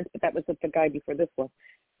on the fence, but that was with the guy before this one,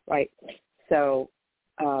 right? So,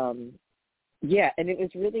 and it was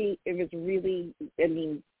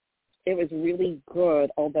really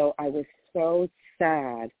good, although I was so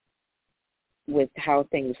sad with how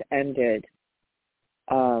things ended.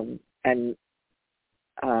 And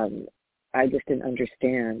I just didn't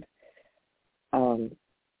understand.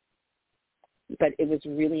 But it was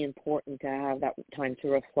really important to have that time to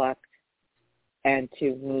reflect and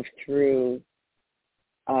to move through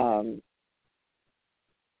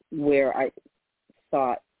where I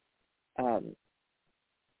thought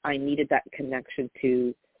I needed that connection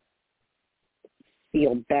to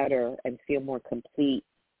feel better and feel more complete,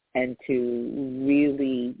 and to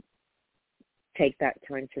really take that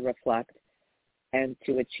time to reflect and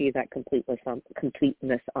to achieve that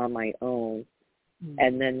completeness on my own. Mm-hmm.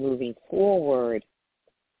 And then moving forward,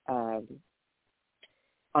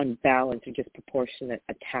 unbalanced or just proportionate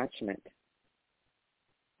attachment.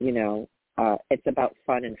 It's about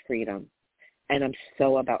fun and freedom. And I'm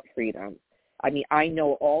so about freedom. I mean, I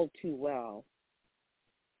know all too well,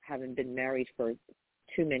 having been married for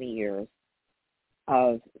too many years,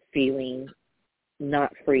 of feeling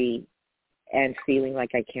not free and feeling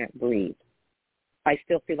like I can't breathe. I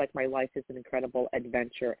still feel like my life is an incredible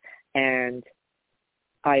adventure, and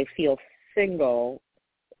I feel single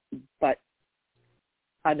but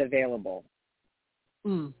unavailable.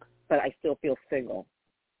 But I still feel single,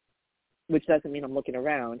 which doesn't mean I'm looking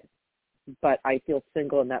around, but I feel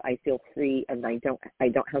single and that I feel free, and I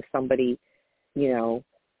don't have somebody,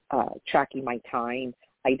 tracking my time.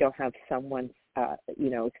 I don't have someone,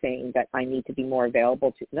 saying that I need to be more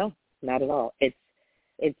available to. No, not at all. It's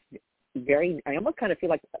very. I almost kind of feel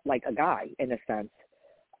like a guy in a sense,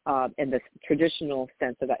 in the traditional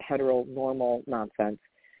sense of that heteronormal nonsense.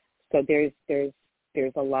 So there's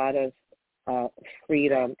a lot of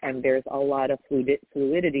freedom, and there's a lot of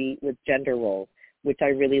fluidity with gender roles, which I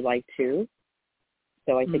really like too.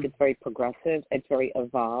 So I think it's very progressive. It's very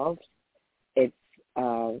evolved. It's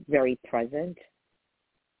very present.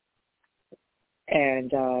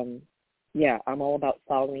 And, I'm all about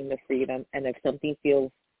following the freedom. And if something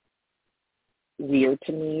feels weird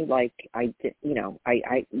to me, like I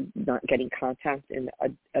not getting contact in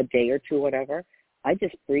a day or two, whatever, I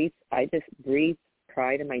just breathe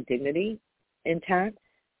pride and my dignity intact.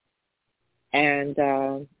 And,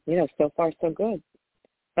 so far so good.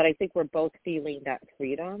 But I think we're both feeling that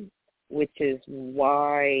freedom, which is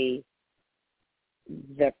why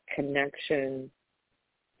the connection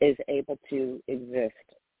is able to exist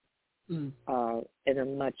in a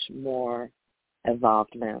much more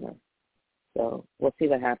evolved manner. So we'll see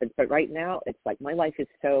what happens. But right now, it's like my life is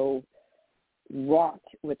so wrought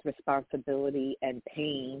with responsibility and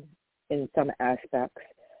pain in some aspects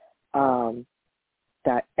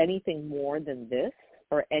that anything more than this,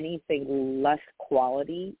 or anything less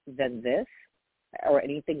quality than this, or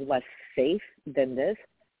anything less safe than this,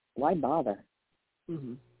 why bother?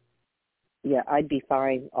 Mm-hmm. Yeah, I'd be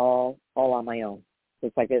fine all on my own.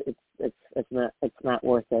 It's like it's not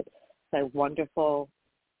worth it. It's a wonderful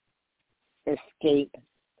escape.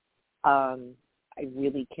 I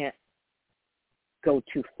really can't go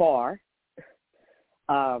too far,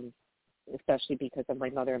 especially because of my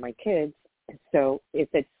mother and my kids. So if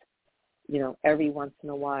it's every once in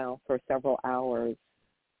a while for several hours,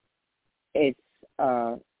 it's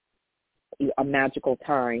a magical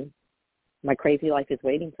time. My crazy life is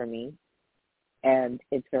waiting for me, and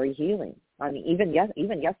it's very healing. I mean, even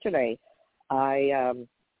yesterday, I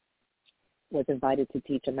was invited to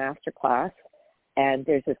teach a master class, and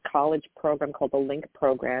there's this college program called the LINK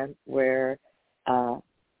program where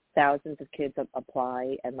thousands of kids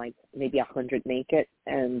apply, and like maybe 100 make it,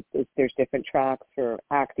 and there's different tracks for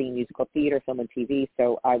acting, musical theater, film and TV.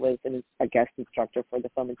 So I was a guest instructor for the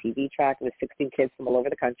film and TV track. It was 16 kids from all over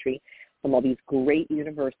the country, from all these great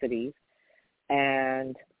universities,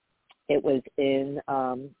 and it was in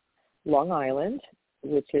Long Island,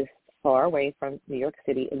 which is far away from New York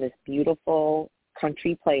City, in this beautiful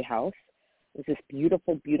country playhouse. It was this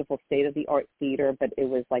beautiful, beautiful state-of-the-art theater, but it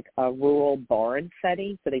was like a rural barn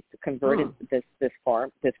setting. So they converted this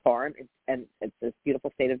farm, and it's this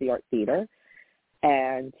beautiful state-of-the-art theater.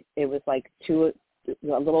 And it was like a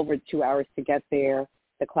little over 2 hours to get there.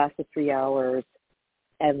 The class was 3 hours,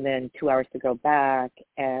 and then 2 hours to go back.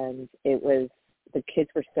 And the kids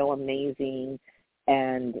were so amazing,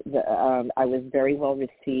 and I was very well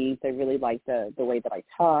received. I really liked the way that I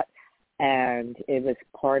taught. And it was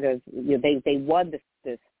part of they won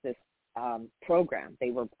this program.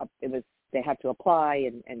 They had to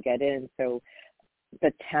apply and get in. So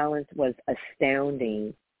the talent was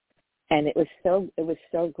astounding, and it was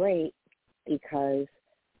so great because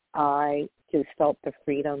I just felt the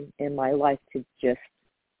freedom in my life to just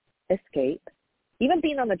escape. Even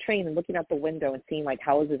being on the train and looking out the window and seeing like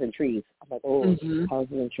houses and trees. I'm like,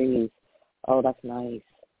 houses and trees. Oh, that's nice.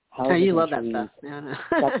 Oh, you love that stuff. Yeah, no.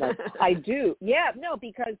 That's nice. I do. Yeah, no,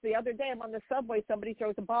 because the other day I'm on the subway, somebody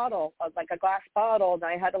throws a bottle, like a glass bottle, and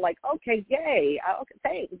I had to okay, yay. Okay,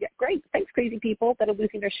 thanks. Yeah, great. Thanks, crazy people that are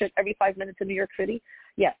losing their shit every 5 minutes in New York City.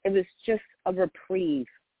 Yeah, it was just a reprieve,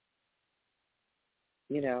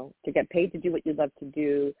 to get paid to do what you love to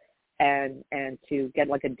do and to get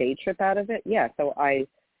like a day trip out of it. Yeah, so I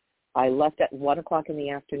left at 1 o'clock in the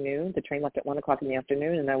afternoon. The train left at 1 o'clock in the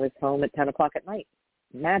afternoon, and I was home at 10 o'clock at night.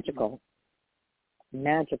 Magical.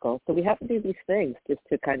 So we have to do these things just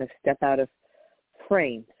to kind of step out of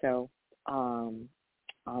frame. So on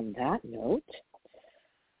that note,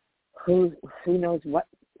 who knows what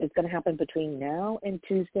is going to happen between now and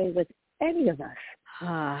Tuesday with any of us?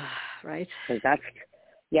 Right. So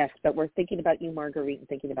Yes, but we're thinking about you, Marguerite, and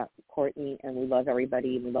thinking about Courtney, and we love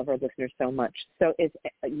everybody, and we love our listeners so much. So if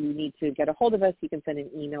you need to get a hold of us, you can send an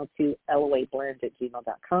email to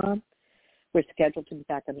loablend@gmail.com. We're scheduled to be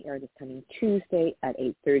back on the air this coming Tuesday at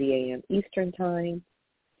 8:30 a.m. Eastern Time.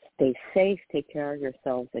 Stay safe. Take care of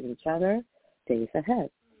yourselves and each other. Days ahead.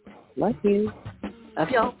 Love you. Love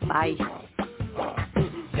y'all. Bye.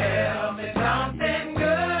 Tell me something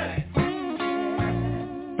good.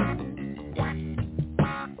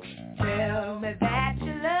 Tell me that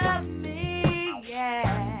you love me,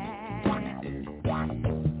 yeah.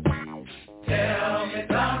 Tell me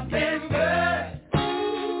something good.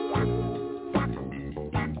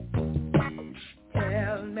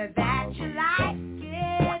 Tell me that you like